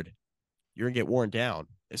point guard, you're going to get worn down,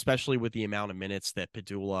 especially with the amount of minutes that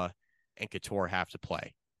Padula and Couture have to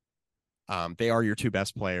play. They are your two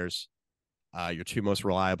best players, your two most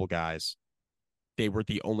reliable guys. They were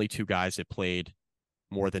the only two guys that played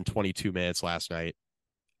more than 22 minutes last night.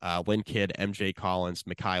 Lynn Kidd, MJ Collins,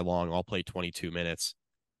 Mekhi Long all played 22 minutes.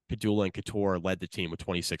 Padula and Couture led the team with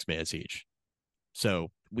 26 minutes each.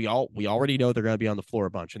 So we already know they're going to be on the floor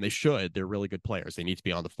a bunch, and they should. They're really good players. They need to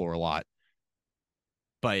be on the floor a lot.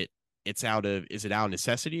 But is it out of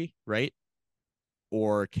necessity, right?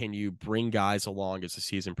 Or can you bring guys along as the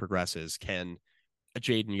season progresses? Can a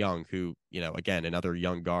Jaden Young, who, again, another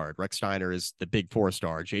young guard, Rex Steiner is the big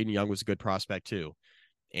 4-star. Jaden Young was a good prospect too.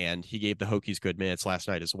 And he gave the Hokies good minutes last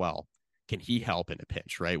night as well. Can he help in a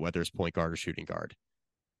pinch, right? Whether it's point guard or shooting guard.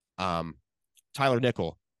 Tyler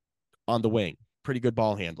Nickel on the wing, pretty good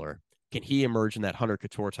ball handler. Can he emerge in that Hunter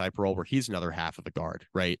Couture type role where he's another half of a guard,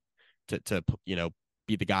 right? To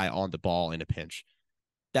be the guy on the ball in a pinch.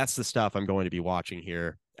 That's the stuff I'm going to be watching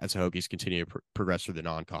here as the Hokies continue to progress through the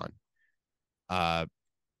non-con.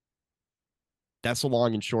 That's a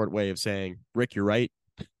long and short way of saying, Rick, you're right.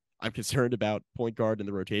 I'm concerned about point guard and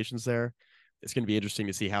the rotations there. It's going to be interesting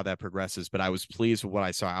to see how that progresses, but I was pleased with what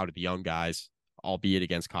I saw out of the young guys, albeit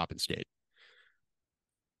against Coppin State.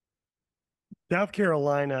 South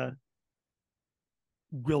Carolina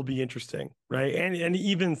will be interesting, right? And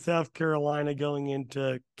even South Carolina going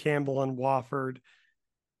into Campbell and Wofford.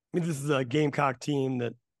 I mean, this is a Gamecock team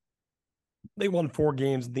that they won 4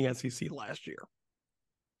 games in the SEC last year.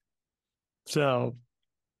 So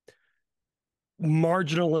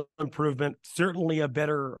marginal improvement, certainly a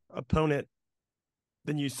better opponent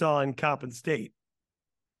than you saw in Coppin State.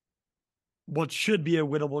 What should be a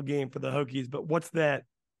winnable game for the Hokies, but what's that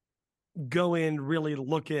go in really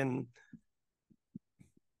looking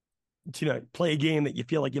to play a game that you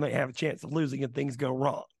feel like you might have a chance of losing if things go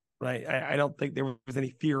wrong, right? I don't think there was any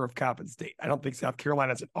fear of Coppin State. I don't think South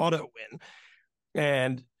Carolina's an auto win.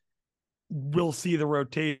 And we'll see the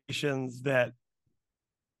rotations that,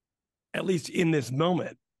 at least in this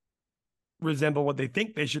moment, resemble what they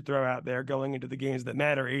think they should throw out there going into the games that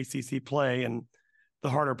matter, ACC play and the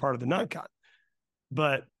harder part of the non-con.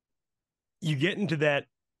 But you get into that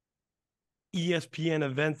ESPN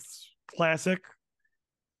Events Classic,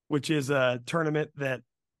 which is a tournament that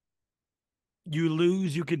you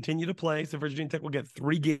lose, you continue to play. So Virginia Tech will get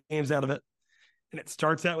 3 games out of it. And it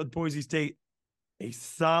starts out with Boise State, a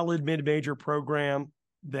solid mid-major program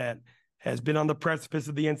that has been on the precipice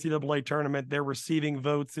of the NCAA tournament. They're receiving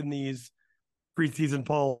votes in these preseason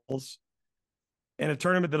polls. And a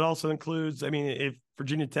tournament that also includes, if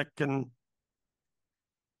Virginia Tech can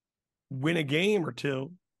win a game or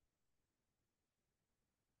two,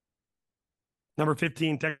 number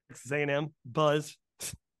 15, Texas A&M, Buzz.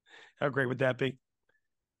 How great would that be?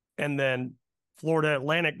 And then Florida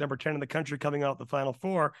Atlantic, number 10 in the country, coming out the Final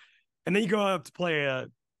Four. And then you go out to play,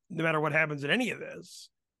 no matter what happens in any of this,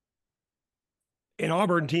 an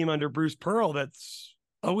Auburn team under Bruce Pearl that's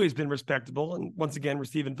always been respectable and once again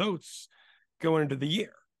receiving votes going into the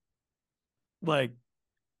year. Like,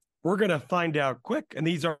 we're going to find out quick, and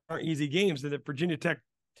these aren't easy games, that if Virginia Tech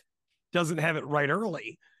doesn't have it right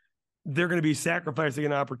early, they're going to be sacrificing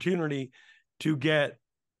an opportunity to get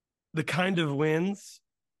the kind of wins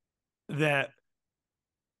that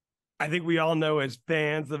I think we all know as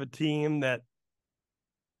fans of a team that,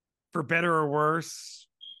 for better or worse,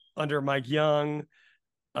 under Mike Young,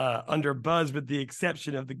 under Buzz, with the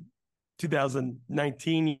exception of the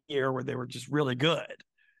 2019 year where they were just really good,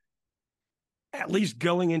 at least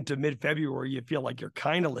going into mid-February, you feel like you're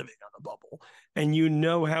kind of living on a bubble. And you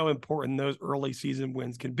know how important those early season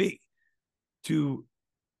wins can be to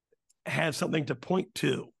have something to point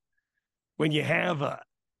to when you have a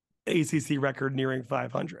ACC record nearing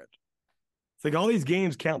 500. It's like all these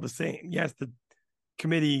games count the same. Yes, the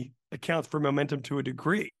committee accounts for momentum to a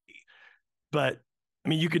degree, but I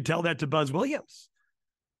mean, you could tell that to Buzz Williams,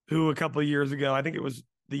 who a couple of years ago, I think it was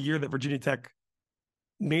the year that Virginia Tech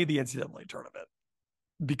made the NCAA tournament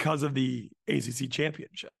because of the ACC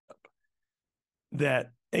championship,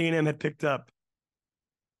 that A&M had picked up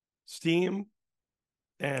steam,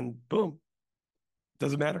 and boom,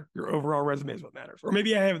 doesn't matter. Your overall resume is what matters. Or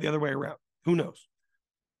maybe I have it the other way around. Who knows?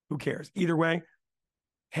 Who cares? Either way,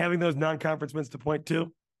 having those non-conference wins to point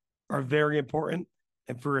to are very important.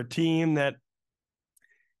 And for a team that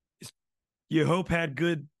you hope had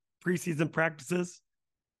good preseason practices,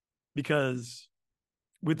 because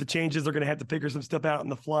with the changes, they're going to have to figure some stuff out on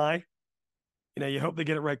the fly. You hope they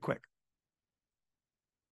get it right quick.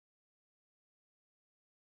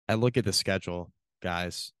 I look at the schedule,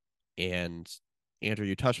 guys, and Andrew,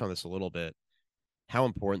 you touched on this a little bit, how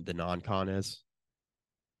important the non-con is.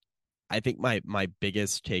 I think my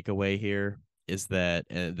biggest takeaway here is that,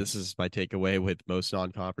 and this is my takeaway with most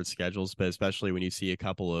non-conference schedules, but especially when you see a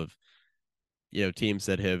couple of teams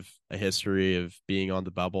that have a history of being on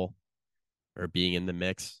the bubble or being in the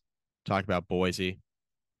mix. Talk about Boise.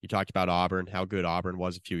 You talked about Auburn, how good Auburn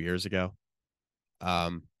was a few years ago.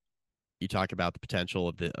 You talk about the potential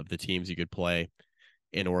of the teams you could play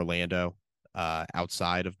in Orlando,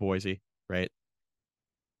 outside of Boise, right?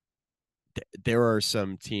 There are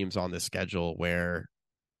some teams on the schedule where,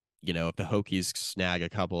 if the Hokies snag a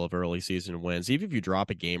couple of early season wins, even if you drop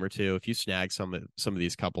a game or two, if you snag some of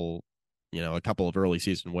these a couple of early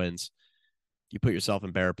season wins, you put yourself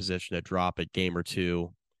in better position to drop a game or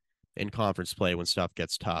two in conference play when stuff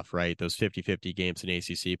gets tough, right? Those 50-50 games in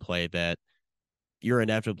ACC play that you're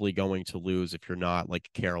inevitably going to lose if you're not like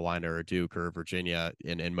Carolina or Duke or Virginia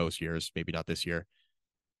in most years, maybe not this year.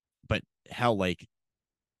 But how, like,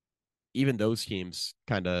 even those teams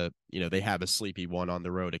kind of, they have a sleepy one on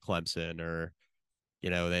the road at Clemson, or,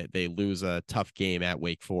 they lose a tough game at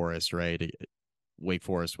Wake Forest, right? Wake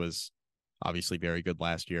Forest was obviously very good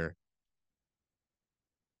last year.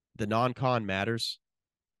 The non-con matters,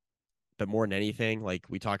 but more than anything, like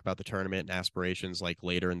we talk about the tournament and aspirations like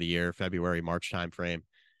later in the year, February, March timeframe.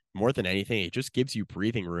 More than anything, it just gives you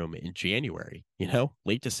breathing room in January,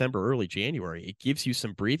 late December, early January. It gives you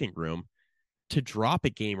some breathing room to drop a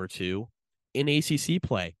game or two in ACC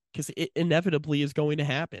play, because it inevitably is going to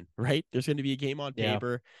happen, right? There's going to be a game on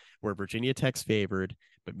paper where Virginia Tech's favored,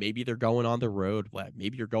 but maybe they're going on the road.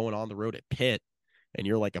 Maybe you're going on the road at Pitt and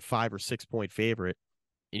you're like a 5 or 6 point favorite,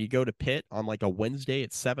 and you go to Pitt on like a Wednesday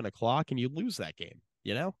at 7:00 and you lose that game.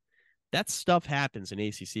 That stuff happens in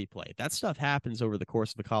ACC play. That stuff happens over the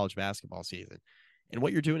course of the college basketball season. And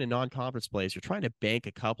what you're doing in non-conference play is you're trying to bank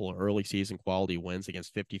a couple of early season quality wins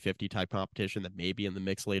against 50-50 type competition that may be in the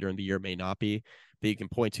mix later in the year, may not be, that you can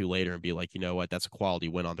point to later and be like, you know what, that's a quality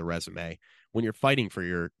win on the resume when you're fighting for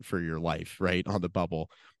your life, right, on the bubble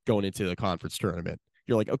going into the conference tournament.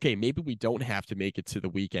 You're like, okay, maybe we don't have to make it to the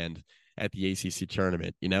weekend at the ACC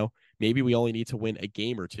tournament. Maybe we only need to win a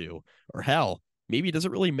game or two, or hell, maybe it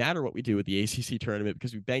doesn't really matter what we do with the ACC tournament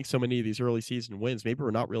because we banked so many of these early season wins. Maybe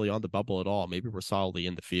we're not really on the bubble at all. Maybe we're solidly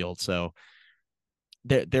in the field. So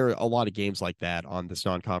there are a lot of games like that on this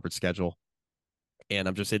non-conference schedule. And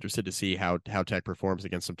I'm just interested to see how Tech performs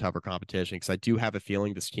against some tougher competition, because I do have a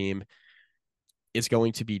feeling this team is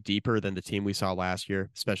going to be deeper than the team we saw last year,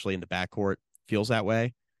 especially in the backcourt. Feels that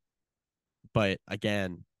way. But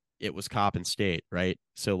again, it was Coppin State, right?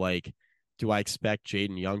 So, like, do I expect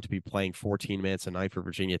Jaden Young to be playing 14 minutes a night for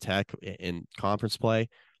Virginia Tech in conference play?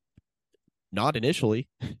 Not initially.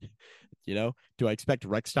 Do I expect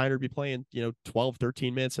Rex Steiner to be playing, 12,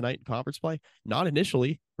 13 minutes a night in conference play? Not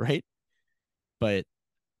initially, right? But,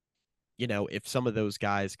 if some of those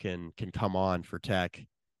guys can come on for Tech,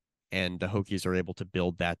 and the Hokies are able to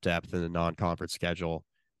build that depth in the non-conference schedule,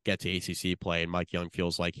 get to ACC play, and Mike Young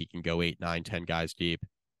feels like he can go 8, 9, 10 guys deep,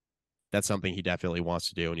 that's something he definitely wants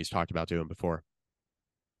to do, and he's talked about doing before.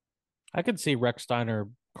 I could see Rex Steiner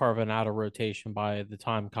carving out a rotation by the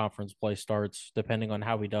time conference play starts, depending on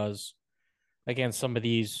how he does against some of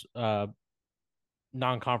these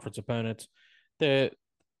non-conference opponents. The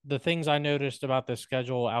the things I noticed about the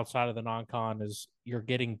schedule outside of the non-con is you're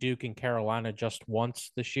getting Duke and Carolina just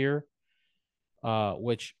once this year,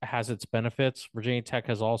 which has its benefits. Virginia Tech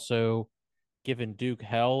has also given Duke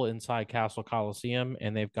hell inside Castle Coliseum,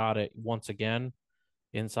 and they've got it once again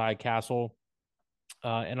inside Castle.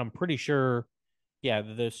 And I'm pretty sure, yeah,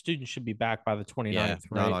 the students should be back by the Yeah, 29th,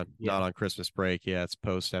 not right? on not Yeah. on Christmas break. Yeah, it's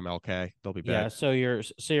post MLK. They'll be back. Yeah, so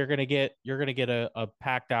you're gonna get a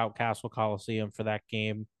packed out Castle Coliseum for that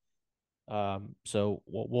game. So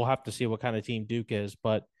we'll have to see what kind of team Duke is,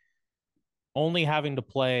 but only having to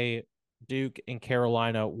play Duke and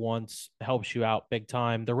Carolina once helps you out big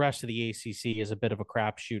time. The rest of the ACC is a bit of a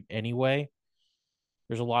crapshoot anyway.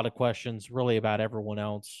 There's a lot of questions really about everyone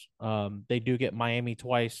else. They do get Miami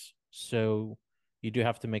twice, so you do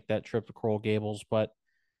have to make that trip to Coral Gables. But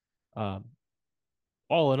um,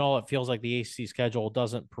 all in all, it feels like the ACC schedule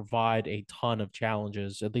doesn't provide a ton of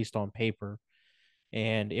challenges, at least on paper.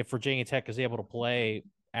 And if Virginia Tech is able to play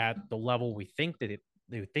at the level they think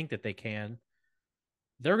that they can,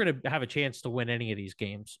 they're going to have a chance to win any of these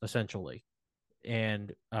games essentially.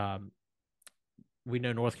 And we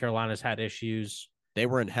know North Carolina's had issues, They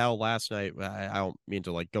were in hell last night. I don't mean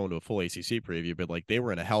to like go into a full ACC preview, but like they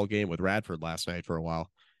were in a hell game with Radford last night for a while.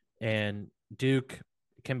 and Duke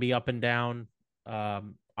can be up and down.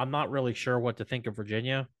 I'm not really sure what to think of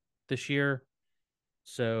Virginia this year,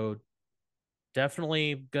 so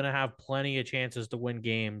definitely going to have plenty of chances to win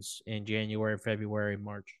games in January, February,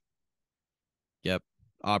 March. Yep.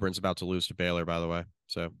 Auburn's about to lose to Baylor, by the way.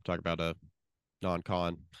 So talk about a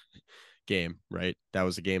non-con game, right? That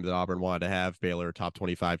was a game that Auburn wanted to have. Baylor, top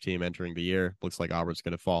 25 team entering the year. Looks like Auburn's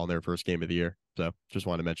going to fall in their first game of the year. So just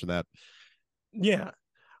wanted to mention that. Yeah.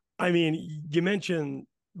 I mean, you mentioned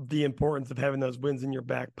the importance of having those wins in your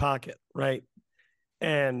back pocket, right?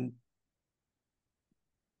 And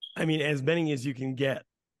I mean, as many as you can get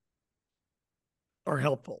are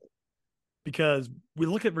helpful because we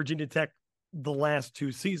look at Virginia Tech the last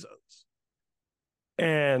two seasons.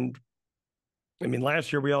 And I mean,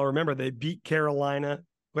 last year we all remember they beat Carolina,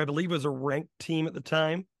 who I believe was a ranked team at the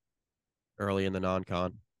time, Early in the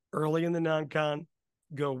non-con. early in the non-con,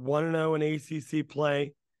 go 1-0 in ACC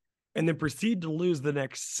play, and then proceed to lose the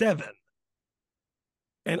next seven.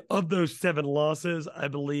 And of those seven losses, I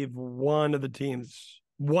believe one of the teams,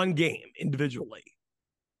 one game individually,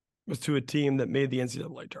 was to a team that made the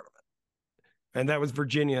NCAA tournament. And that was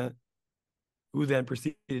Virginia, who then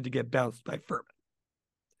proceeded to get bounced by Furman.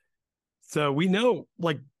 So we know,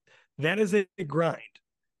 like, that is a grind.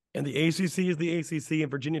 And the ACC is the ACC,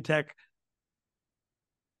 and Virginia Tech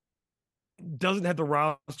doesn't have the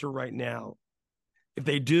roster right now. If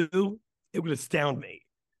they do, it would astound me.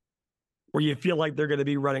 Where you feel like they're going to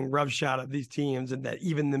be running roughshod of these teams and that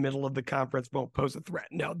even the middle of the conference won't pose a threat.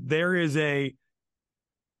 No, there is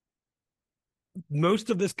most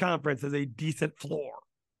of this conference is a decent floor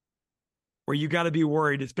where you got to be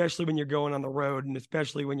worried, especially when you're going on the road and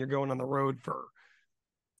especially when you're going on the road for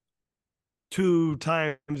 2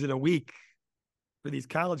 times in a week for these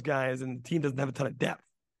college guys and the team doesn't have a ton of depth.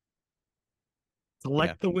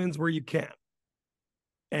 Select the wins where you can.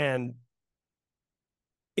 And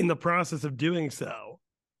in the process of doing so,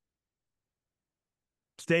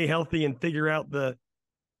 stay healthy and figure out the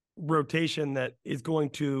rotation that is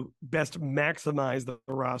going to best maximize the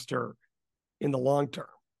roster in the long term.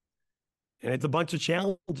 And it's a bunch of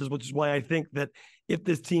challenges, which is why I think that if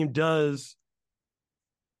this team does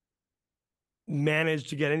manage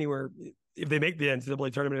to get anywhere, if they make the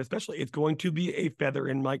NCAA tournament, especially, it's going to be a feather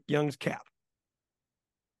in Mike Young's cap.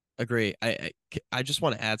 Agree. I just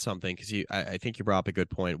want to add something because I think you brought up a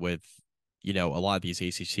good point with, a lot of these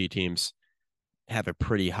ACC teams have a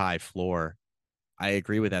pretty high floor. I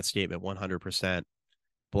agree with that statement 100%.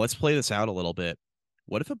 But let's play this out a little bit.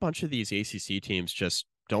 What if a bunch of these ACC teams just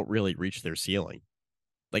don't really reach their ceiling?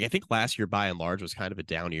 Like I think last year by and large was kind of a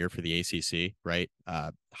down year for the ACC, right?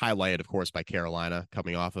 Highlighted, of course, by Carolina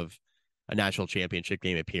coming off of a national championship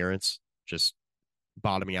game appearance, just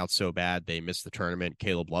bottoming out so bad they missed the tournament.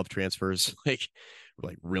 Caleb Love transfers like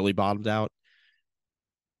really bottomed out.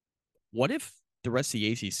 What if the rest of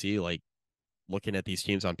the ACC, like looking at these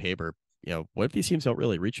teams on paper, what if these teams don't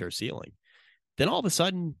really reach their ceiling? Then all of a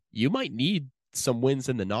sudden you might need some wins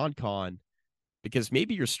in the non-con because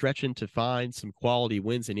maybe you're stretching to find some quality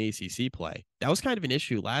wins in ACC play. That was kind of an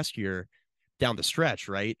issue last year down the stretch,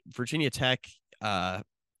 right? Virginia Tech, they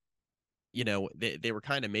were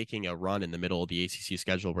kind of making a run in the middle of the ACC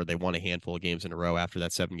schedule where they won a handful of games in a row after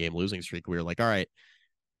that 7-game losing streak. We were like, all right,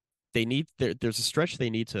 there's a stretch they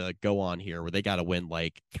need to go on here where they got to win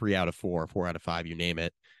like 3 out of 4, 4 out of 5, you name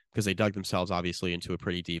it, because they dug themselves obviously into a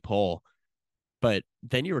pretty deep hole. But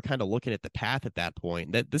then you were kind of looking at the path at that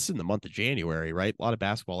point. That this is in the month of January, right? A lot of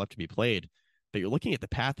basketball left to be played, but you're looking at the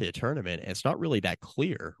path of the tournament, and it's not really that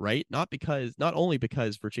clear, right? Not only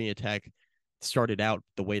because Virginia Tech started out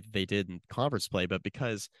the way that they did in conference play, but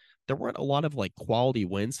because there weren't a lot of like quality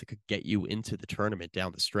wins that could get you into the tournament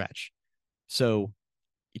down the stretch. So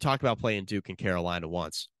you talk about playing Duke and Carolina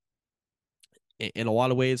once. In a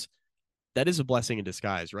lot of ways, that is a blessing in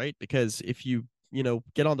disguise, right? Because if you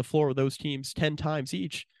get on the floor with those teams 10 times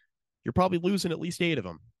each, you're probably losing at least 8 of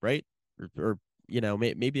them, right? Or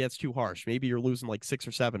maybe that's too harsh. Maybe you're losing like 6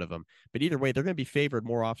 or 7 of them. But either way, they're going to be favored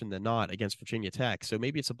more often than not against Virginia Tech. So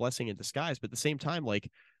maybe it's a blessing in disguise. But at the same time, like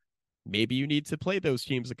maybe you need to play those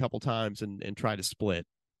teams a couple times and try to split.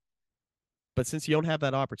 But since you don't have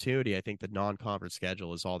that opportunity, I think the non-conference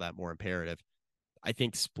schedule is all that more imperative. I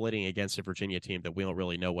think splitting against a Virginia team that we don't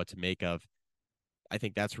really know what to make of, I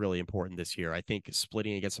think that's really important this year. I think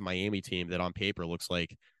splitting against a Miami team that on paper looks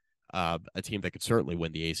like a team that could certainly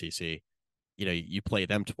win the ACC. You play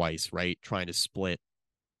them twice, right? Trying to split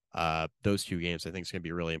those 2 games, I think is going to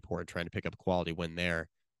be really important. Trying to pick up a quality win there.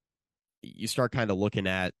 You start kind of looking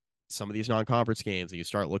at some of these non-conference games, and you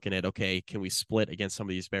start looking at, okay, can we split against some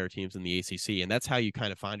of these better teams in the ACC? And that's how you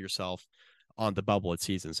kind of find yourself on the bubble at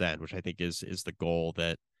season's end, which I think is the goal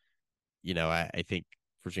that I think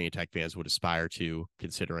Virginia Tech fans would aspire to,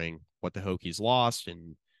 considering what the Hokies lost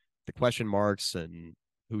and the question marks and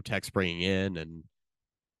who Tech's bringing in. And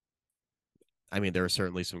I mean, there are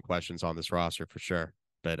certainly some questions on this roster for sure,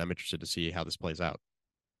 but I'm interested to see how this plays out.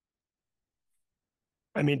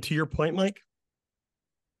 I mean, to your point, Mike,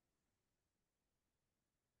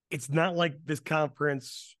 it's not like this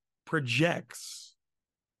conference projects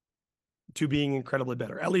to being incredibly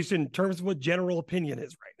better, at least in terms of what general opinion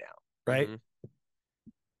is right now, right? Mm-hmm.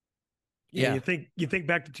 Yeah, you think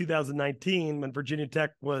back to 2019 when Virginia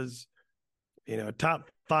Tech was, a top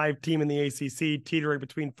 5 team in the ACC, teetering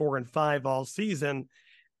between 4 and 5 all season,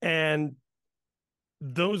 and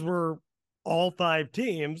those were all 5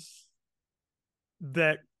 teams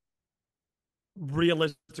that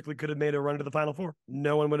realistically could have made a run to the Final Four.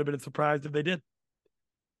 No one would have been surprised if they did.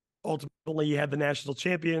 Ultimately, you had the national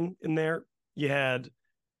champion in there.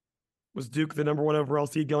 Was Duke the number 1 overall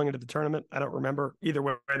seed going into the tournament? I don't remember. Either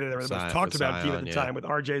way, they were the most talked about team at the time with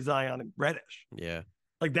RJ Zion and Reddish. Yeah.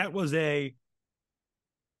 Like that was a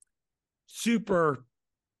super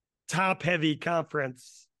top heavy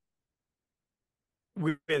conference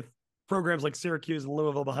with programs like Syracuse and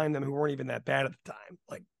Louisville behind them who weren't even that bad at the time.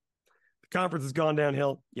 Like the conference has gone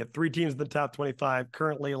downhill. You have 3 teams in the top 25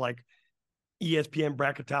 currently. Like ESPN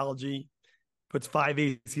bracketology puts 5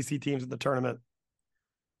 ACC teams in the tournament.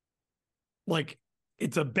 Like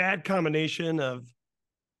it's a bad combination of,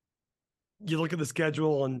 you look at the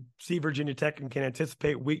schedule and see Virginia Tech and can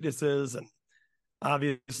anticipate weaknesses, and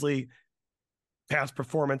obviously past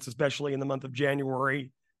performance, especially in the month of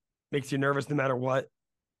January, makes you nervous no matter what.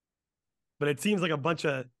 But it seems like a bunch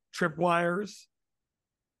of tripwires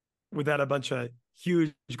without a bunch of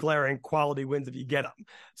huge glaring quality wins if you get them.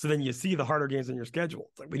 So then you see the harder games in your schedule.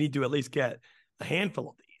 It's like we need to at least get a handful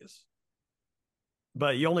of these.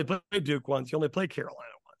 But you only play Duke once, you only play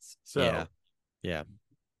Carolina once. So yeah.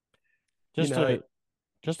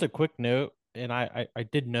 Just a quick note, and I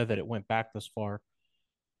didn't know that it went back this far.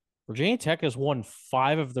 Virginia Tech has won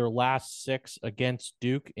 5 of their last 6 against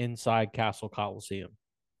Duke inside Castle Coliseum.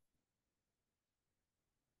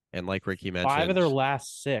 And like Ricky 5 mentioned, of their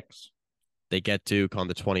last 6. They get Duke on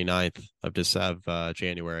the 29th of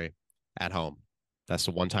January at home. That's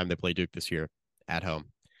the one time they play Duke this year at home.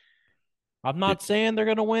 I'm not saying they're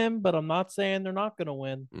going to win, but I'm not saying they're not going to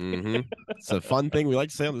win. Mm-hmm. It's a fun thing we like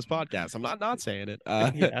to say on this podcast. I'm not saying it.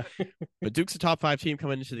 Yeah. But Duke's a top 5 team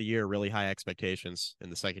coming into the year, really high expectations in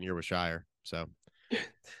the second year with Shire. So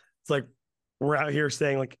it's like we're out here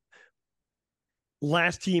saying like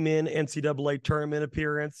last team in NCAA tournament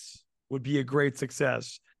appearance would be a great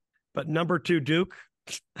success. But number 2 Duke,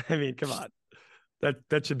 I mean, come on.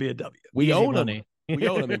 That should be a W. We own them. We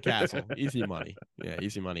own them in Castle. Easy money. Yeah,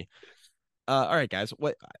 easy money. All right, guys.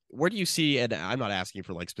 Where do you see? And I'm not asking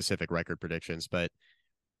for like specific record predictions, but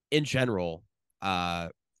in general,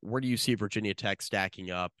 where do you see Virginia Tech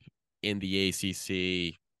stacking up in the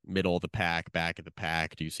ACC, middle of the pack, back of the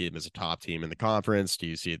pack? Do you see them as a top team in the conference? Do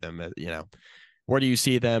you see them as, where do you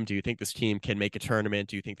see them? Do you think this team can make a tournament?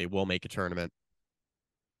 Do you think they will make a tournament?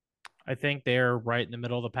 I think they're right in the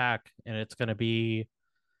middle of the pack, and it's going to be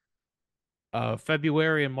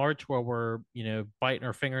February and March where we're biting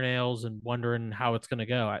our fingernails and wondering how it's going to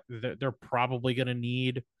go. They're probably going to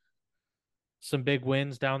need some big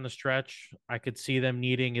wins down the stretch. I could see them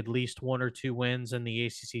needing at least 1 or 2 wins in the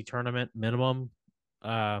ACC tournament minimum.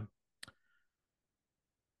 Uh,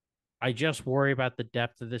 I just worry about the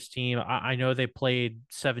depth of this team. I know they played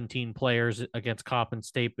 17 players against Coppin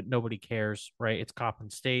State, but nobody cares, right? It's Coppin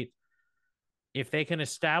State. If they can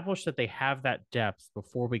establish that they have that depth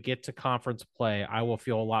before we get to conference play, I will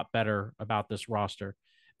feel a lot better about this roster,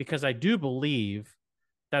 because I do believe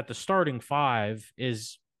that the starting five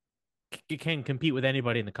can compete with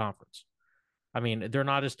anybody in the conference. I mean, they're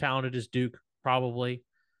not as talented as Duke, probably.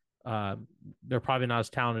 Uh, they're probably not as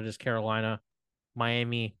talented as Carolina.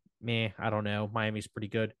 Miami, meh, I don't know. Miami's pretty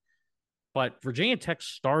good. But Virginia Tech's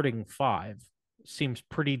starting five seems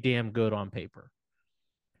pretty damn good on paper.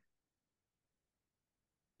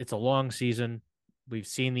 It's a long season. We've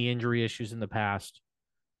seen the injury issues in the past.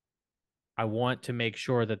 I want to make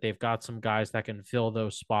sure that they've got some guys that can fill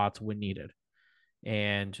those spots when needed.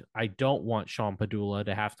 And I don't want Sean Padula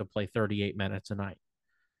to have to play 38 minutes a night.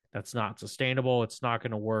 That's not sustainable. It's not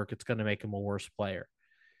going to work. It's going to make him a worse player.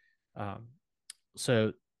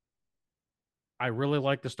 So I really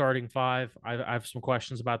like the starting five. I have some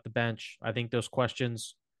questions about the bench. I think those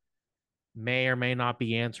questions may or may not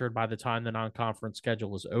be answered by the time the non-conference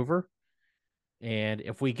schedule is over. And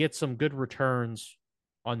if we get some good returns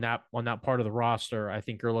on that part of the roster, I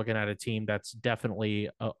think you're looking at a team that's definitely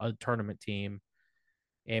a tournament team,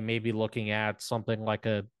 and maybe looking at something like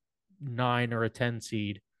a 9 or a 10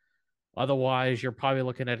 seed. Otherwise, you're probably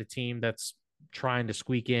looking at a team that's trying to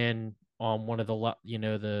squeak in on one of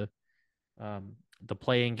the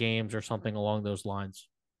playing games or something along those lines.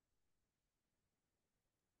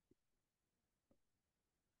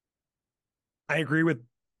 I agree with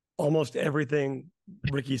almost everything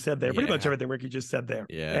Ricky said there, pretty much everything Ricky just said there.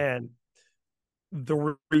 Yeah. And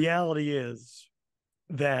the reality is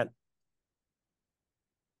that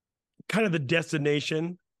kind of the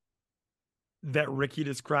destination that Ricky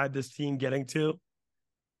described this team getting to,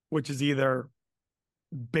 which is either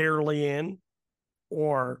barely in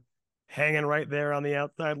or hanging right there on the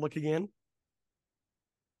outside looking in,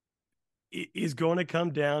 is going to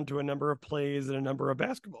come down to a number of plays and a number of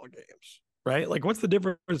basketball games, right? Like, what's the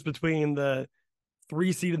difference between the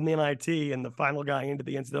 3 seed in the NIT and the final guy into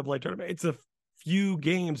the NCAA tournament? It's a few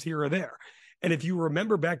games here or there. And if you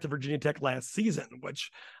remember back to Virginia Tech last season,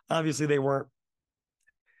 which obviously they weren't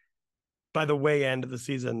by the way end of the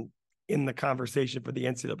season in the conversation for the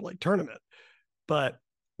NCAA tournament, but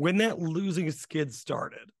when that losing skid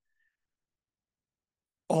started,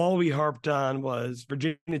 all we harped on was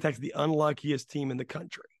Virginia Tech's the unluckiest team in the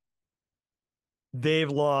country. They've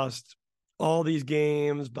lost all these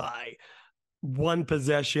games by 1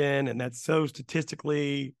 possession, and that's so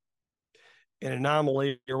statistically an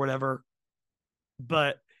anomaly or whatever.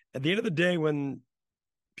 But at the end of the day, when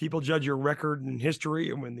people judge your record in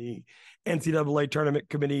history and when the NCAA tournament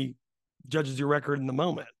committee judges your record in the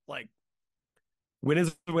moment, like, win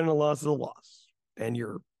is a win and a loss is a loss. And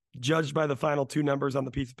you're judged by the final 2 numbers on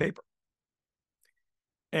the piece of paper.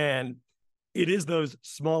 And it is those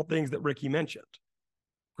small things that Ricky mentioned,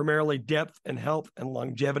 primarily depth and health and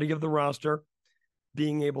longevity of the roster,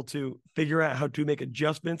 being able to figure out how to make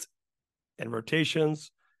adjustments and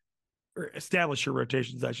rotations, or establish your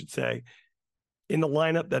rotations, I should say, in the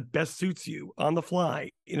lineup that best suits you on the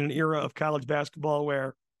fly in an era of college basketball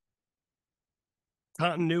where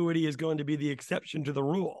continuity is going to be the exception to the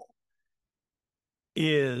rule,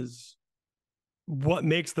 is what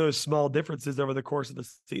makes those small differences over the course of the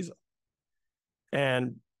season.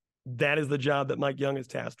 And that is the job that Mike Young is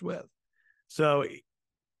tasked with. So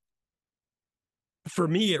for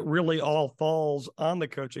me, it really all falls on the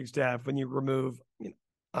coaching staff when you remove,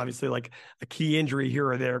 obviously, like a key injury here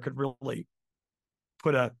or there could really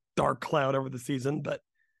put a dark cloud over the season. But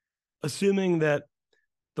assuming that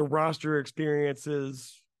the roster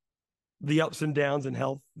experiences the ups and downs in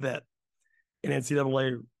health that an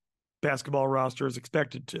NCAA basketball roster is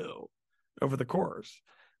expected to over the course,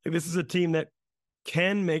 like, this is a team that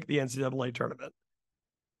can make the NCAA tournament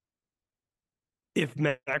if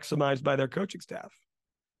maximized by their coaching staff.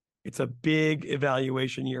 It's a big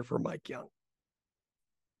evaluation year for Mike Young.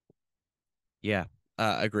 Yeah,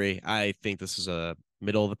 agree. I think this is a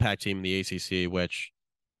middle of the pack team in the ACC, which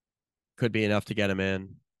could be enough to get him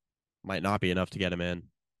in, might not be enough to get him in.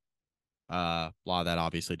 A lot of that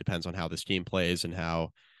obviously depends on how this team plays and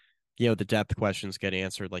how, the depth questions get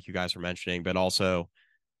answered, like you guys were mentioning, but also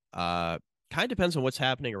kind of depends on what's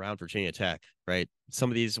happening around Virginia Tech, right? Some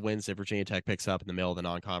of these wins that Virginia Tech picks up in the middle of the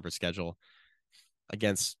non-conference schedule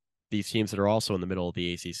against these teams that are also in the middle of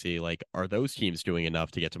the ACC, like, are those teams doing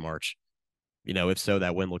enough to get to March? If so,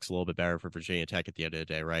 that win looks a little bit better for Virginia Tech at the end of the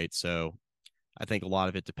day, right? So I think a lot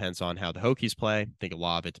of it depends on how the Hokies play. I think a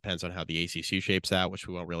lot of it depends on how the ACC shapes out, which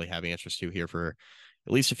we won't really have answers to here for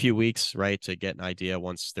at least a few weeks, right? To get an idea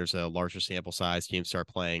once there's a larger sample size, teams start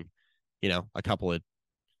playing, a couple of,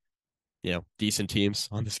 decent teams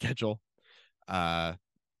on the schedule. A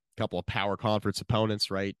couple of power conference opponents,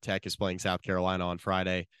 right? Tech is playing South Carolina on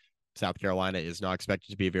Friday. South Carolina is not expected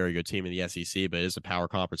to be a very good team in the SEC, but is a power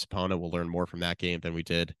conference opponent. We'll learn more from that game than we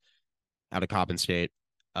did out of Coppin State.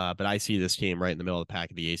 But I see this team right in the middle of the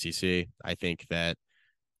pack of the ACC. I think that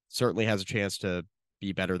certainly has a chance to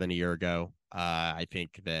be better than a year ago. I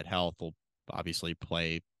think that health will obviously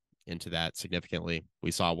play into that significantly.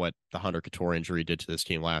 We saw what the Hunter Couture injury did to this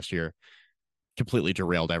team last year. Completely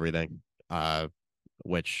derailed everything,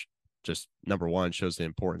 which just, number one, shows the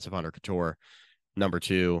importance of Hunter Couture. Number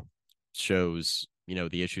two, shows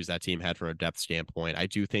the issues that team had from a depth standpoint. I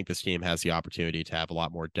do think this team has the opportunity to have a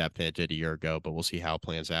lot more depth than it did a year ago, but we'll see how it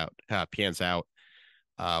pans out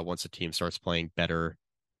once the team starts playing better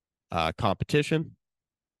competition.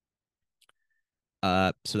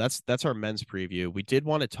 So that's our men's preview. We did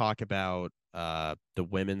want to talk about the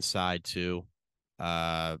women's side too.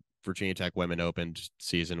 Virginia Tech women opened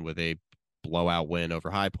season with a blowout win over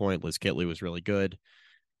High Point. Liz Kitley was really good.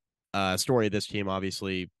 Story of this team,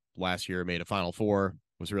 obviously, last year made a Final Four,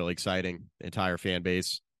 was really exciting. The entire fan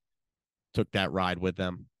base took that ride with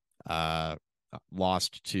them.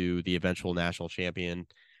 Lost to the eventual national champion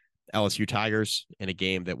LSU Tigers in a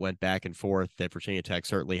game that went back and forth that Virginia Tech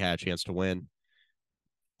certainly had a chance to win.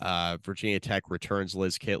 Virginia Tech returns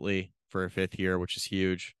Liz Kitley for a fifth year, which is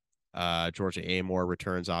huge. Georgia Amore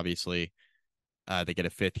returns, obviously. They get a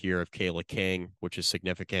fifth year of Kayla King, which is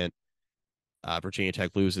significant. Virginia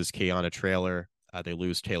Tech loses Kiana Traylor. They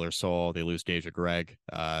lose Taylor Soule. They lose Deja Gregg,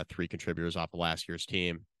 three contributors off of last year's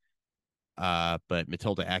team. But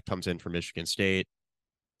Matilda Eck comes in from Michigan State.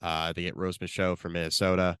 They get Rose Michaud from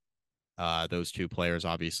Minnesota. Those two players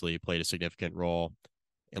obviously played a significant role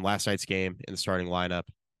in last night's game in the starting lineup.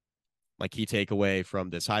 My key takeaway from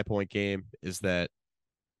this High Point game is that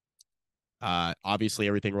obviously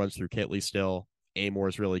everything runs through Kitley still. Amore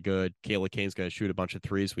is really good. Kayla King's going to shoot a bunch of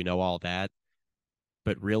threes. We know all that.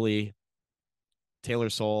 But really, Taylor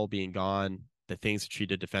Soule being gone, the things that she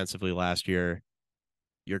did defensively last year,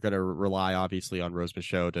 you're going to rely, obviously, on Rose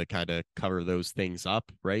Michaud to kind of cover those things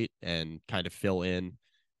up, right? And kind of fill in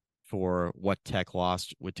for what Tech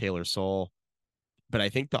lost with Taylor Soule. But I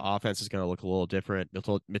think the offense is going to look a little different.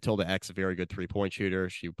 Matilda Eck's a very good three-point shooter.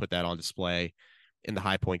 She put that on display in the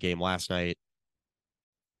High Point game last night.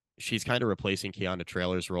 She's kind of replacing Kiana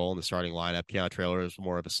Traylor's role in the starting lineup. Kiana Traylor is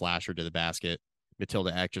more of a slasher to the basket.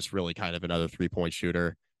 Matilda Eck just really kind of another three-point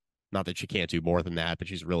shooter. Not that she can't do more than that, but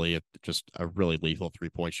she's really just a really lethal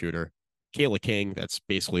three-point shooter. Kayla King, that's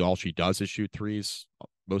basically all she does is shoot threes.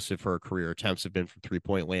 Most of her career attempts have been from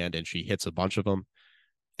three-point land, and she hits a bunch of them.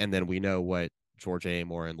 And then we know what Georgia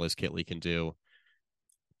Amore and Liz Kitley can do.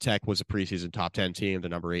 Tech was a preseason top 10 team, the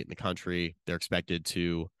number 8 in the country. They're expected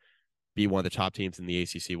to be one of the top teams in the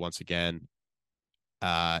ACC once again.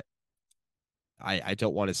 I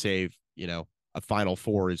don't want to say, a Final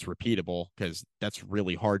Four is repeatable because that's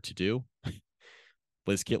really hard to do.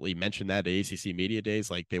 Liz Kitley mentioned that at ACC Media Days,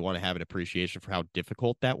 like they want to have an appreciation for how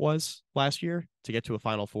difficult that was last year to get to a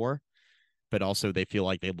Final Four. But also they feel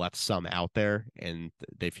like they left some out there and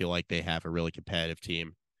they feel like they have a really competitive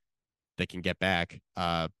team that can get back.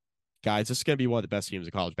 Guys, this is going to be one of the best teams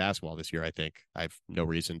in college basketball this year, I think. I have no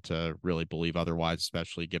reason to really believe otherwise,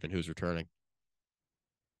 especially given who's returning.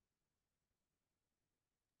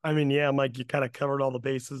 I mean, yeah, Mike, you kind of covered all the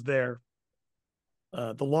bases there.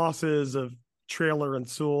 The losses of Traylor and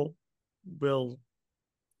Sewell we'll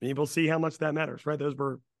see how much that matters, right? Those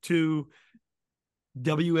were two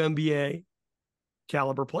WNBA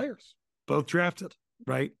caliber players, both drafted,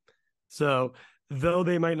 right? So though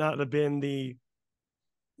they might not have been the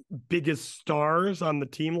biggest stars on the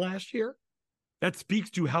team last year, that speaks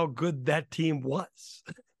to how good that team was,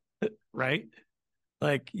 right?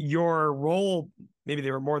 Like your role, maybe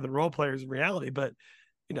they were more than role players in reality, but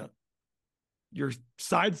your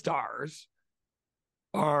side stars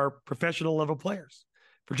are professional level players.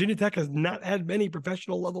 Virginia Tech has not had many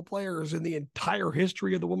professional level players in the entire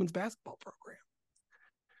history of the women's basketball program.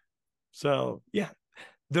 So yeah,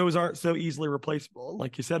 those aren't so easily replaceable.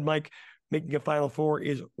 Like you said, Mike, making a Final Four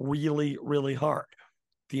is really, really hard.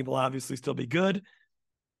 The team will obviously still be good.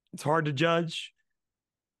 It's hard to judge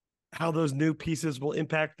how those new pieces will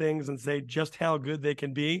impact things and say just how good they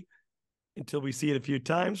can be until we see it a few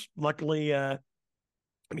times. Luckily, the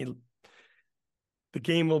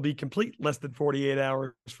game will be complete less than 48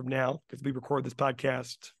 hours from now because we record this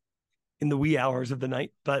podcast in the wee hours of the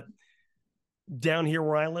night. But down here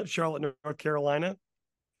where I live, Charlotte, North Carolina,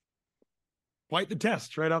 quite the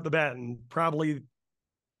test right off the bat, and probably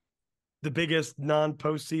the biggest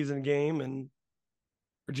non-postseason game in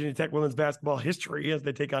Virginia Tech women's basketball history as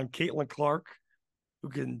they take on Caitlin Clark, who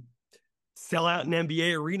can sell out an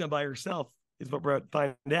NBA arena by herself, is what we're about to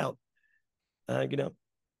find out.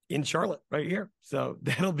 In Charlotte right here. So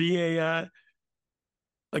that'll be a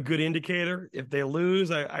good indicator. If they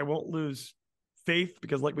lose, I won't lose faith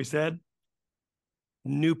because, like we said,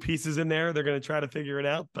 new pieces in there. They're going to try to figure it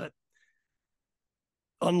out. But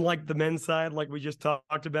unlike the men's side, like we just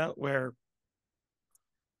talked about, where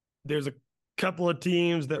there's a couple of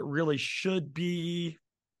teams that really should be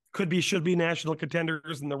national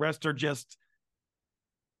contenders, and the rest are just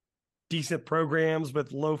decent programs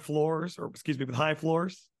with low floors, or excuse me, with high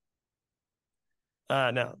floors.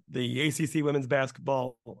 No, the ACC women's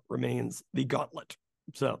basketball remains the gauntlet.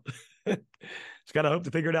 So just got to hope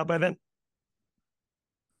to figure it out by then.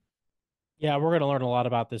 Yeah, we're going to learn a lot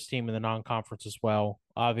about this team in the non-conference as well.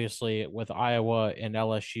 Obviously, with Iowa and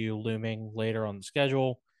LSU looming later on the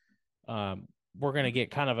schedule, we're going to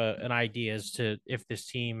get kind of an idea as to if this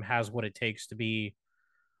team has what it takes to be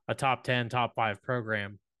a top 10, top 5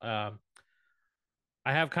 program.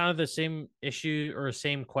 I have kind of the same issue or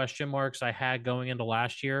same question marks I had going into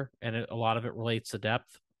last year, and a lot of it relates to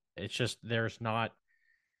depth. It's just there's not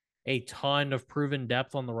a ton of proven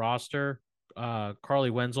depth on the roster. Carly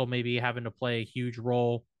Wenzel maybe having to play a huge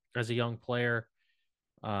role as a young player.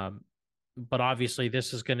 But obviously,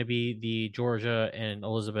 this is going to be the Georgia and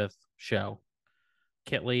Elizabeth show.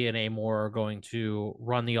 Kitley and Amore are going to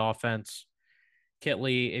run the offense.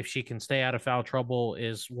 Kitley, if she can stay out of foul trouble,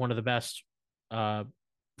 is one of the best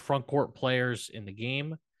front court players in the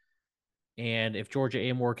game. And if Georgia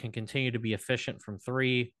Amore can continue to be efficient from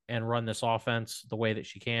three and run this offense the way that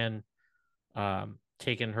she can,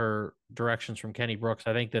 taking her directions from Kenny Brooks,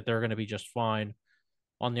 I think that they're going to be just fine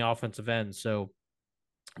on the offensive end. So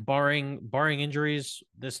barring injuries,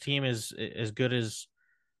 this team is as good as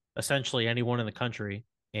essentially anyone in the country,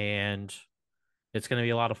 and it's going to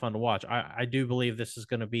be a lot of fun to watch. I do believe this is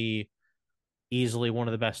going to be easily one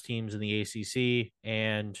of the best teams in the ACC,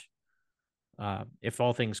 and if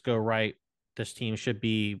all things go right, this team should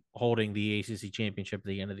be holding the ACC championship at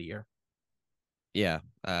the end of the year. Yeah.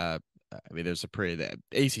 I mean, there's the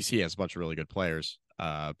ACC has a bunch of really good players.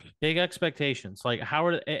 Big expectations. Like how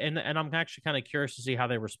are and I'm actually kind of curious to see how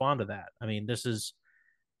they respond to that. I mean,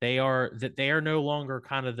 they are no longer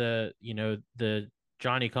kind of the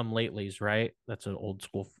Johnny come latelys, right? That's an old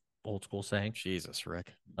school saying. Jesus,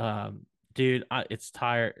 Rick. Dude, it's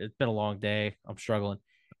tired. It's been a long day. I'm struggling.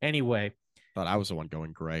 Anyway, thought I was the one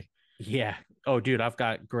going gray. Yeah. Oh, dude, I've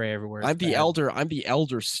got gray everywhere. I'm the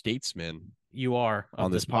elder statesman. You are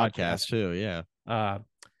on this podcast too. Yeah.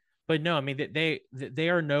 But no, I mean they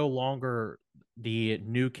are no longer the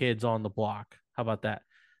new kids on the block. How about that?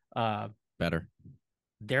 Better.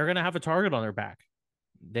 They're gonna have a target on their back.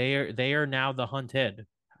 They are now the hunted.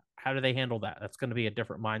 How do they handle that? That's going to be a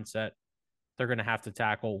different mindset. They're going to have to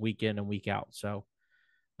tackle week in and week out. So,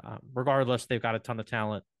 regardless, they've got a ton of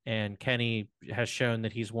talent, and Kenny has shown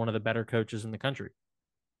that he's one of the better coaches in the country.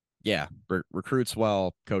 Yeah, recruits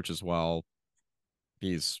well, coaches well.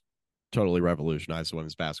 He's totally revolutionized the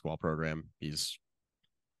women's basketball program. He's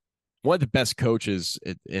one of the best coaches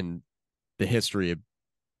in the history of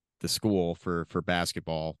the school for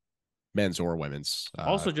basketball, men's or women's.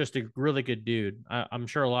 Also, just a really good dude. I'm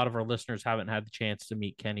sure a lot of our listeners haven't had the chance to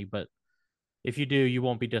meet Kenny, but if you do, you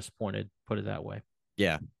won't be disappointed. Put it that way.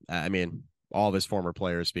 Yeah, I mean, all of his former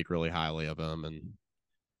players speak really highly of him, and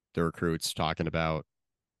the recruits talking about,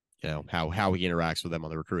 how he interacts with them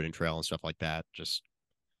on the recruiting trail and stuff like that. Just,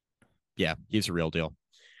 yeah, he's a real deal.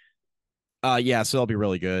 Yeah, so they'll be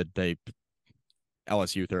really good. They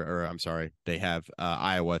have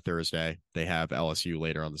Iowa Thursday. They have LSU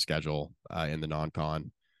later on the schedule in the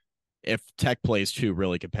non-con. If Tech plays two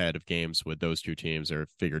really competitive games with those two teams, they're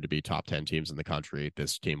figured to be top 10 teams in the country.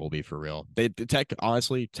 This team will be for real. Tech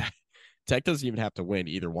doesn't even have to win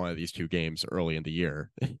either one of these two games early in the year.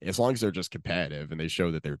 As long as they're just competitive and they show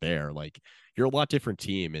that they're there, like, you're a lot different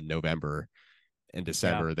team in November and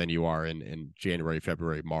December than you are in January,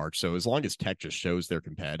 February, March. So as long as Tech just shows they're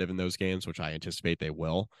competitive in those games, which I anticipate they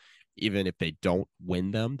will, even if they don't win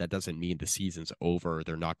them, that doesn't mean the season's over.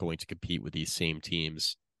 They're not going to compete with these same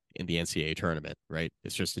teams in the NCAA tournament, right?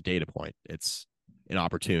 It's just a data point. It's an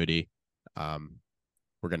opportunity.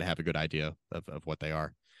 We're going to have a good idea of what they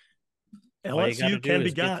are. LSU can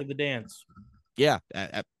be got to the dance. Yeah.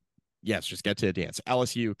 Yes, just get to the dance.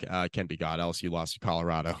 LSU can be got. LSU lost to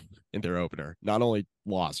Colorado in their opener. Not only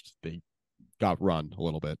lost, they got run a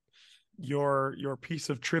little bit. Your piece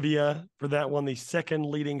of trivia for that one, the second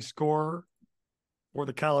leading scorer for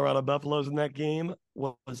the Colorado Buffaloes in that game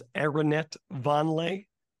was Aronette Vonleh,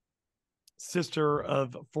 sister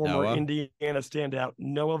of former Noah. Indiana standout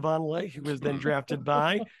Noah Vonleh, who was then drafted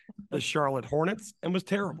by the Charlotte Hornets and was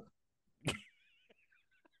terrible.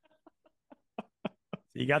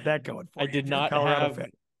 You got that going for I you. did If you're a not Colorado have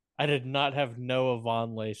fan. I did not have Noah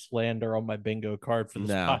Vonleh slander on my bingo card for this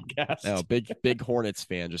No. podcast. No, big Hornets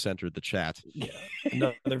fan just entered the chat. Yeah,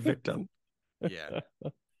 another victim. Yeah.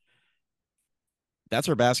 That's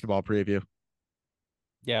our basketball preview.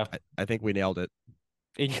 Yeah. I think we nailed it.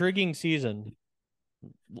 Intriguing season.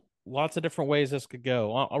 Lots of different ways this could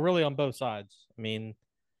go. Really on both sides. I mean,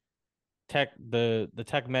 the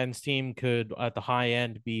Tech men's team could at the high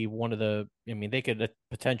end be one of the. I mean, they could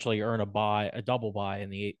potentially earn a double bye in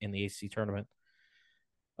the ACC tournament.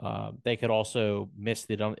 They could also miss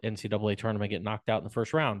the NCAA tournament, get knocked out in the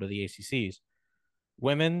first round of the ACCs.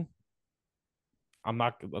 Women, I'm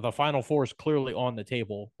not. The Final Four is clearly on the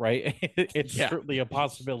table, right? It's certainly a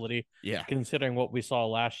possibility. Yeah, considering what we saw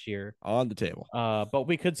last year on the table. But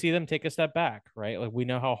we could see them take a step back, right? Like we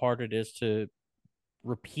know how hard it is to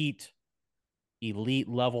repeat elite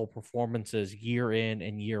level performances year in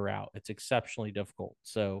and year out. It's exceptionally difficult.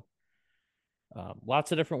 So,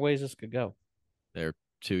 lots of different ways this could go. They're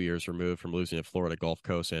 2 years removed from losing to Florida Gulf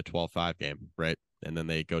Coast in a 12-5 game, right? And then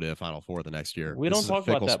they go to the Final Four the next year. We don't talk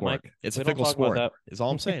about that, sport. Mike. It's we a fickle sport. Is all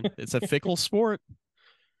I'm saying. It's a fickle sport.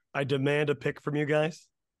 I demand a pick from you guys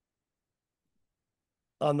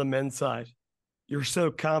on the men's side. You're so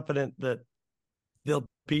confident that they'll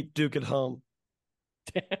beat Duke at home.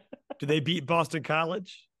 Do they beat Boston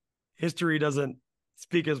College? History doesn't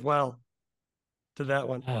speak as well to that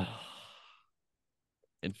one.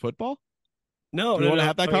 In football? No, Do we want to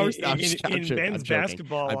have that conversation? In men's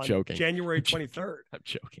basketball I'm joking. on January 23rd. I'm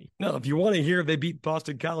joking. No, if you want to hear if they beat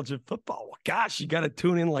Boston College in football, well, gosh, you got to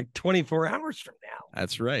tune in like 24 hours from now.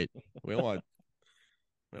 That's right. We don't want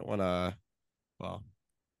to, well,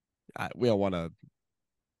 we don't want to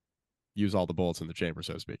use all the bullets in the chamber,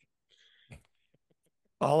 so to speak.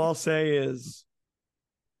 All I'll say is,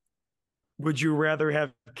 would you rather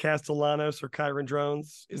have Castellanos or Kyron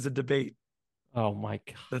Drones? Is a debate. Oh my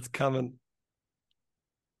God, that's coming.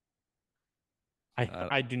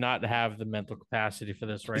 I do not have the mental capacity for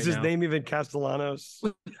this right now. Is his name even Castellanos?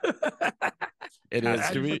 It is.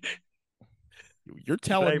 Do we? You're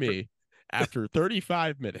telling me after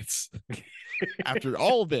 35 minutes, after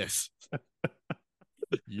all this,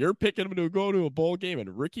 you're picking him to go to a bowl game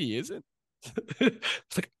and Ricky isn't?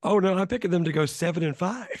 It's like, oh no, I'm picking them to go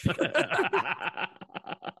 7-5.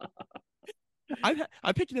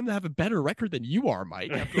 I'm picking them to have a better record than you are,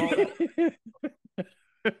 Mike. After all that.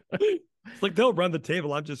 It's like they'll run the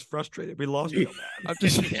table. I'm just frustrated. We lost real bad.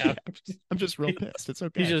 I'm just real pissed. It's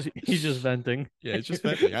okay. He's just venting. Yeah, he's just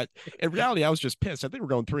venting. In reality, I was just pissed. I think we're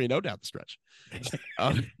going 3-0 down the stretch.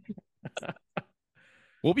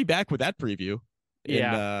 We'll be back with that preview. In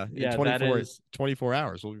 24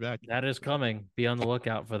 hours. We'll be back. That is coming. Be on the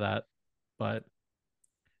lookout for that. But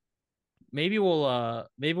maybe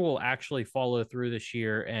we'll actually follow through this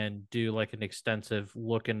year and do like an extensive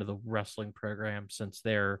look into the wrestling program, since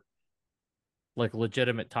they're like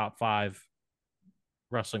legitimate top 5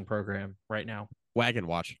 wrestling program right now. Wagon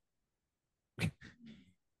watch.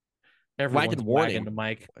 Everyone's wagon to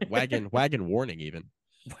Mike. wagon warning even.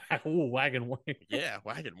 Ooh, wagon warning. Yeah,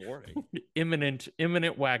 wagon warning. Imminent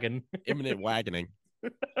wagon. Imminent wagoning.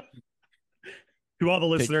 To all the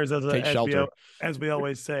listeners, as we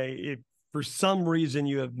always say, if for some reason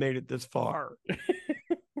you have made it this far,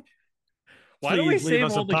 why do we save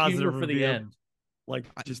all the humor for review. the end? Like,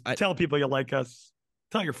 just tell people you like us.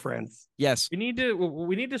 Tell your friends. Yes, we need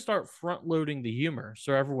to start front loading the humor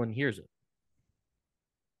so everyone hears it.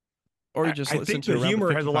 Or you just listen think to the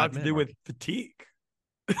humor has a lot to do mark. with fatigue.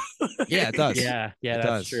 Yeah, it does. Yeah,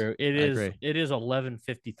 that's true. It is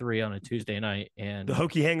 11:53 on a Tuesday night, and the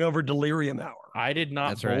Hokie Hangover Delirium Hour. I did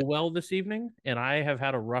not bowl well this evening, and I have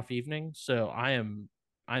had a rough evening, so I'm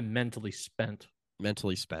mentally spent.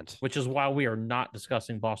 Which is why we are not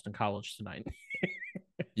discussing Boston College tonight.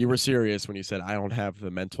 You were serious when you said I don't have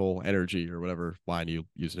the mental energy or whatever line you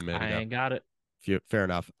used a minute ago. I ain't got it. Fair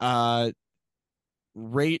enough.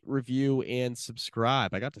 Rate, review, and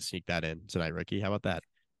subscribe. I got to sneak that in tonight, Ricky. How about that?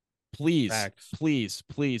 Please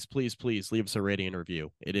leave us a rating and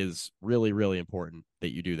review. It is really, really important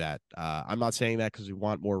that you do that. I'm not saying that because we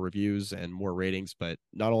want more reviews and more ratings, but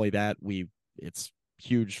not only that, it's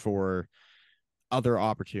huge for other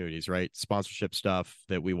opportunities, right? Sponsorship stuff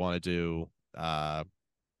that we want to do.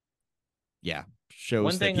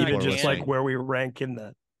 Shows that people are just listening. like where we rank in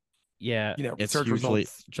the Yeah. It's search hugely,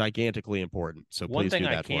 results. gigantically important. So One please thing do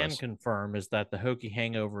I that for can us. confirm is that the Hokie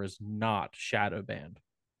Hangover is not shadow banned.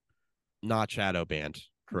 Not shadow banned.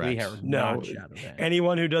 We Correct. are No, not shadow banned.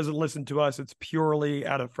 anyone who doesn't listen to us, it's purely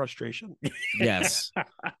out of frustration. Yes,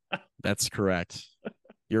 that's correct.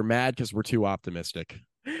 You're mad because we're too optimistic.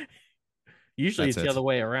 Usually That's it's the it. other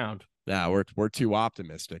way around. No, we're too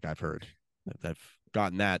optimistic. I've heard. I've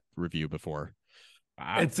gotten that review before.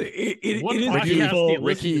 It What is podcast do beautiful. you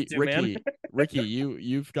listen to, man? Ricky,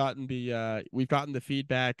 you've gotten the we've gotten the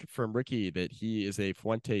feedback from Ricky that he is a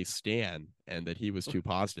Fuente stan and that he was too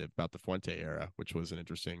positive about the Fuente era, which was an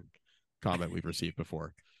interesting comment we've received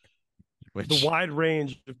before. The wide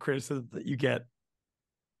range of criticism that you get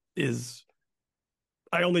is,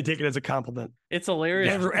 I only take it as a compliment. It's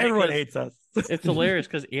hilarious. Everyone hates us. It's hilarious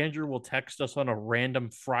because Andrew will text us on a random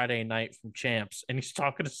Friday night from Champs, and he's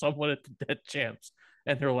talking to someone at the Dead Champs,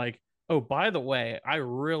 and they're like, "Oh, by the way, I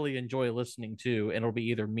really enjoy listening to," and it'll be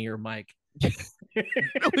either me or Mike.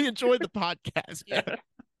 Really enjoyed the podcast.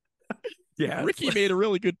 Yeah, Ricky made a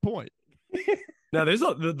really good point. Now, there's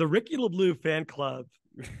the Ricky LeBlue fan club.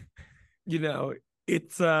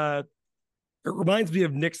 It reminds me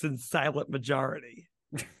of Nixon's silent majority,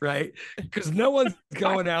 right? Because no one's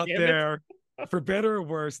going out there, for better or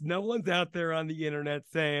worse. No one's out there on the internet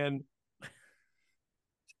saying,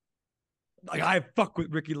 like, I fuck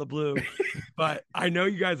with Ricky LeBlue, but I know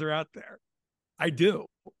you guys are out there. I do.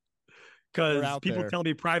 Because people tell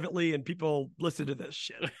me privately and people listen to this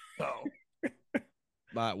shit. So,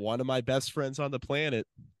 one of my best friends on the planet,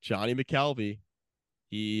 Johnny McKelvey,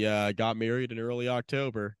 he got married in early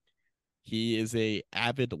October. He is a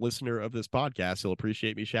avid listener of this podcast. He'll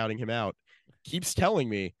appreciate me shouting him out. Keeps telling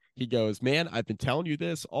me, he goes, man, I've been telling you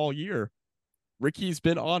this all year. Ricky's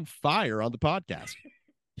been on fire on the podcast.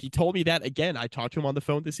 He told me that again. I talked to him on the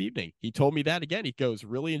phone this evening. He told me that again. He goes,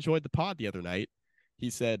 really enjoyed the pod the other night. He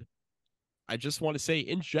said, I just want to say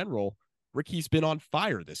in general, Ricky's been on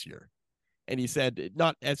fire this year. And he said,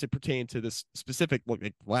 not as it pertained to this specific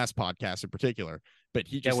last podcast in particular, but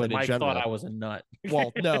he just said in Mike general. Thought I was a nut.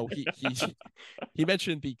 Well, no, he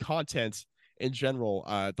mentioned the content in general.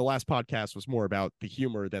 The last podcast was more about the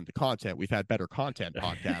humor than the content. We've had better content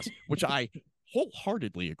podcasts, which I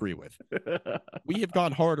wholeheartedly agree with. We have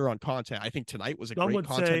gone harder on content. I think tonight was a great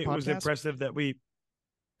content podcast. It was impressive that we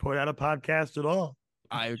put out a podcast at all.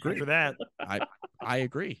 I agree for that. I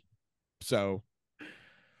agree. So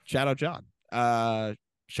shout out John.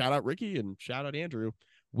 Shout out Ricky and shout out Andrew.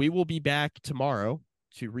 We will be back tomorrow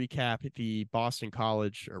to recap the Boston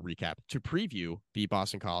College to preview the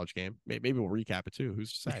Boston College game. Maybe we'll recap it too.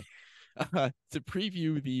 Who's to say? To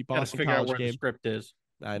preview the Boston College where game. The script is.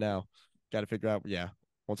 I know. Got to figure out. Yeah.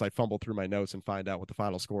 Once I fumble through my notes and find out what the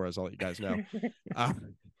final score is, I'll let you guys know.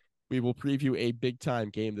 We will preview a big time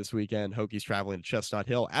game this weekend. Hokies traveling to Chestnut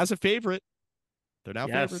Hill as a favorite. They're now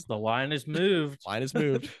favored. The line is moved. Line is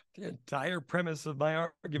moved. The entire premise of my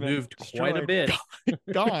argument moved quite a bit.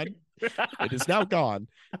 Gone. It is now gone.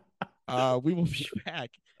 We will be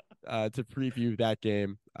back to preview that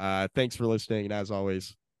game. Thanks for listening. And as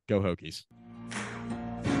always, go Hokies.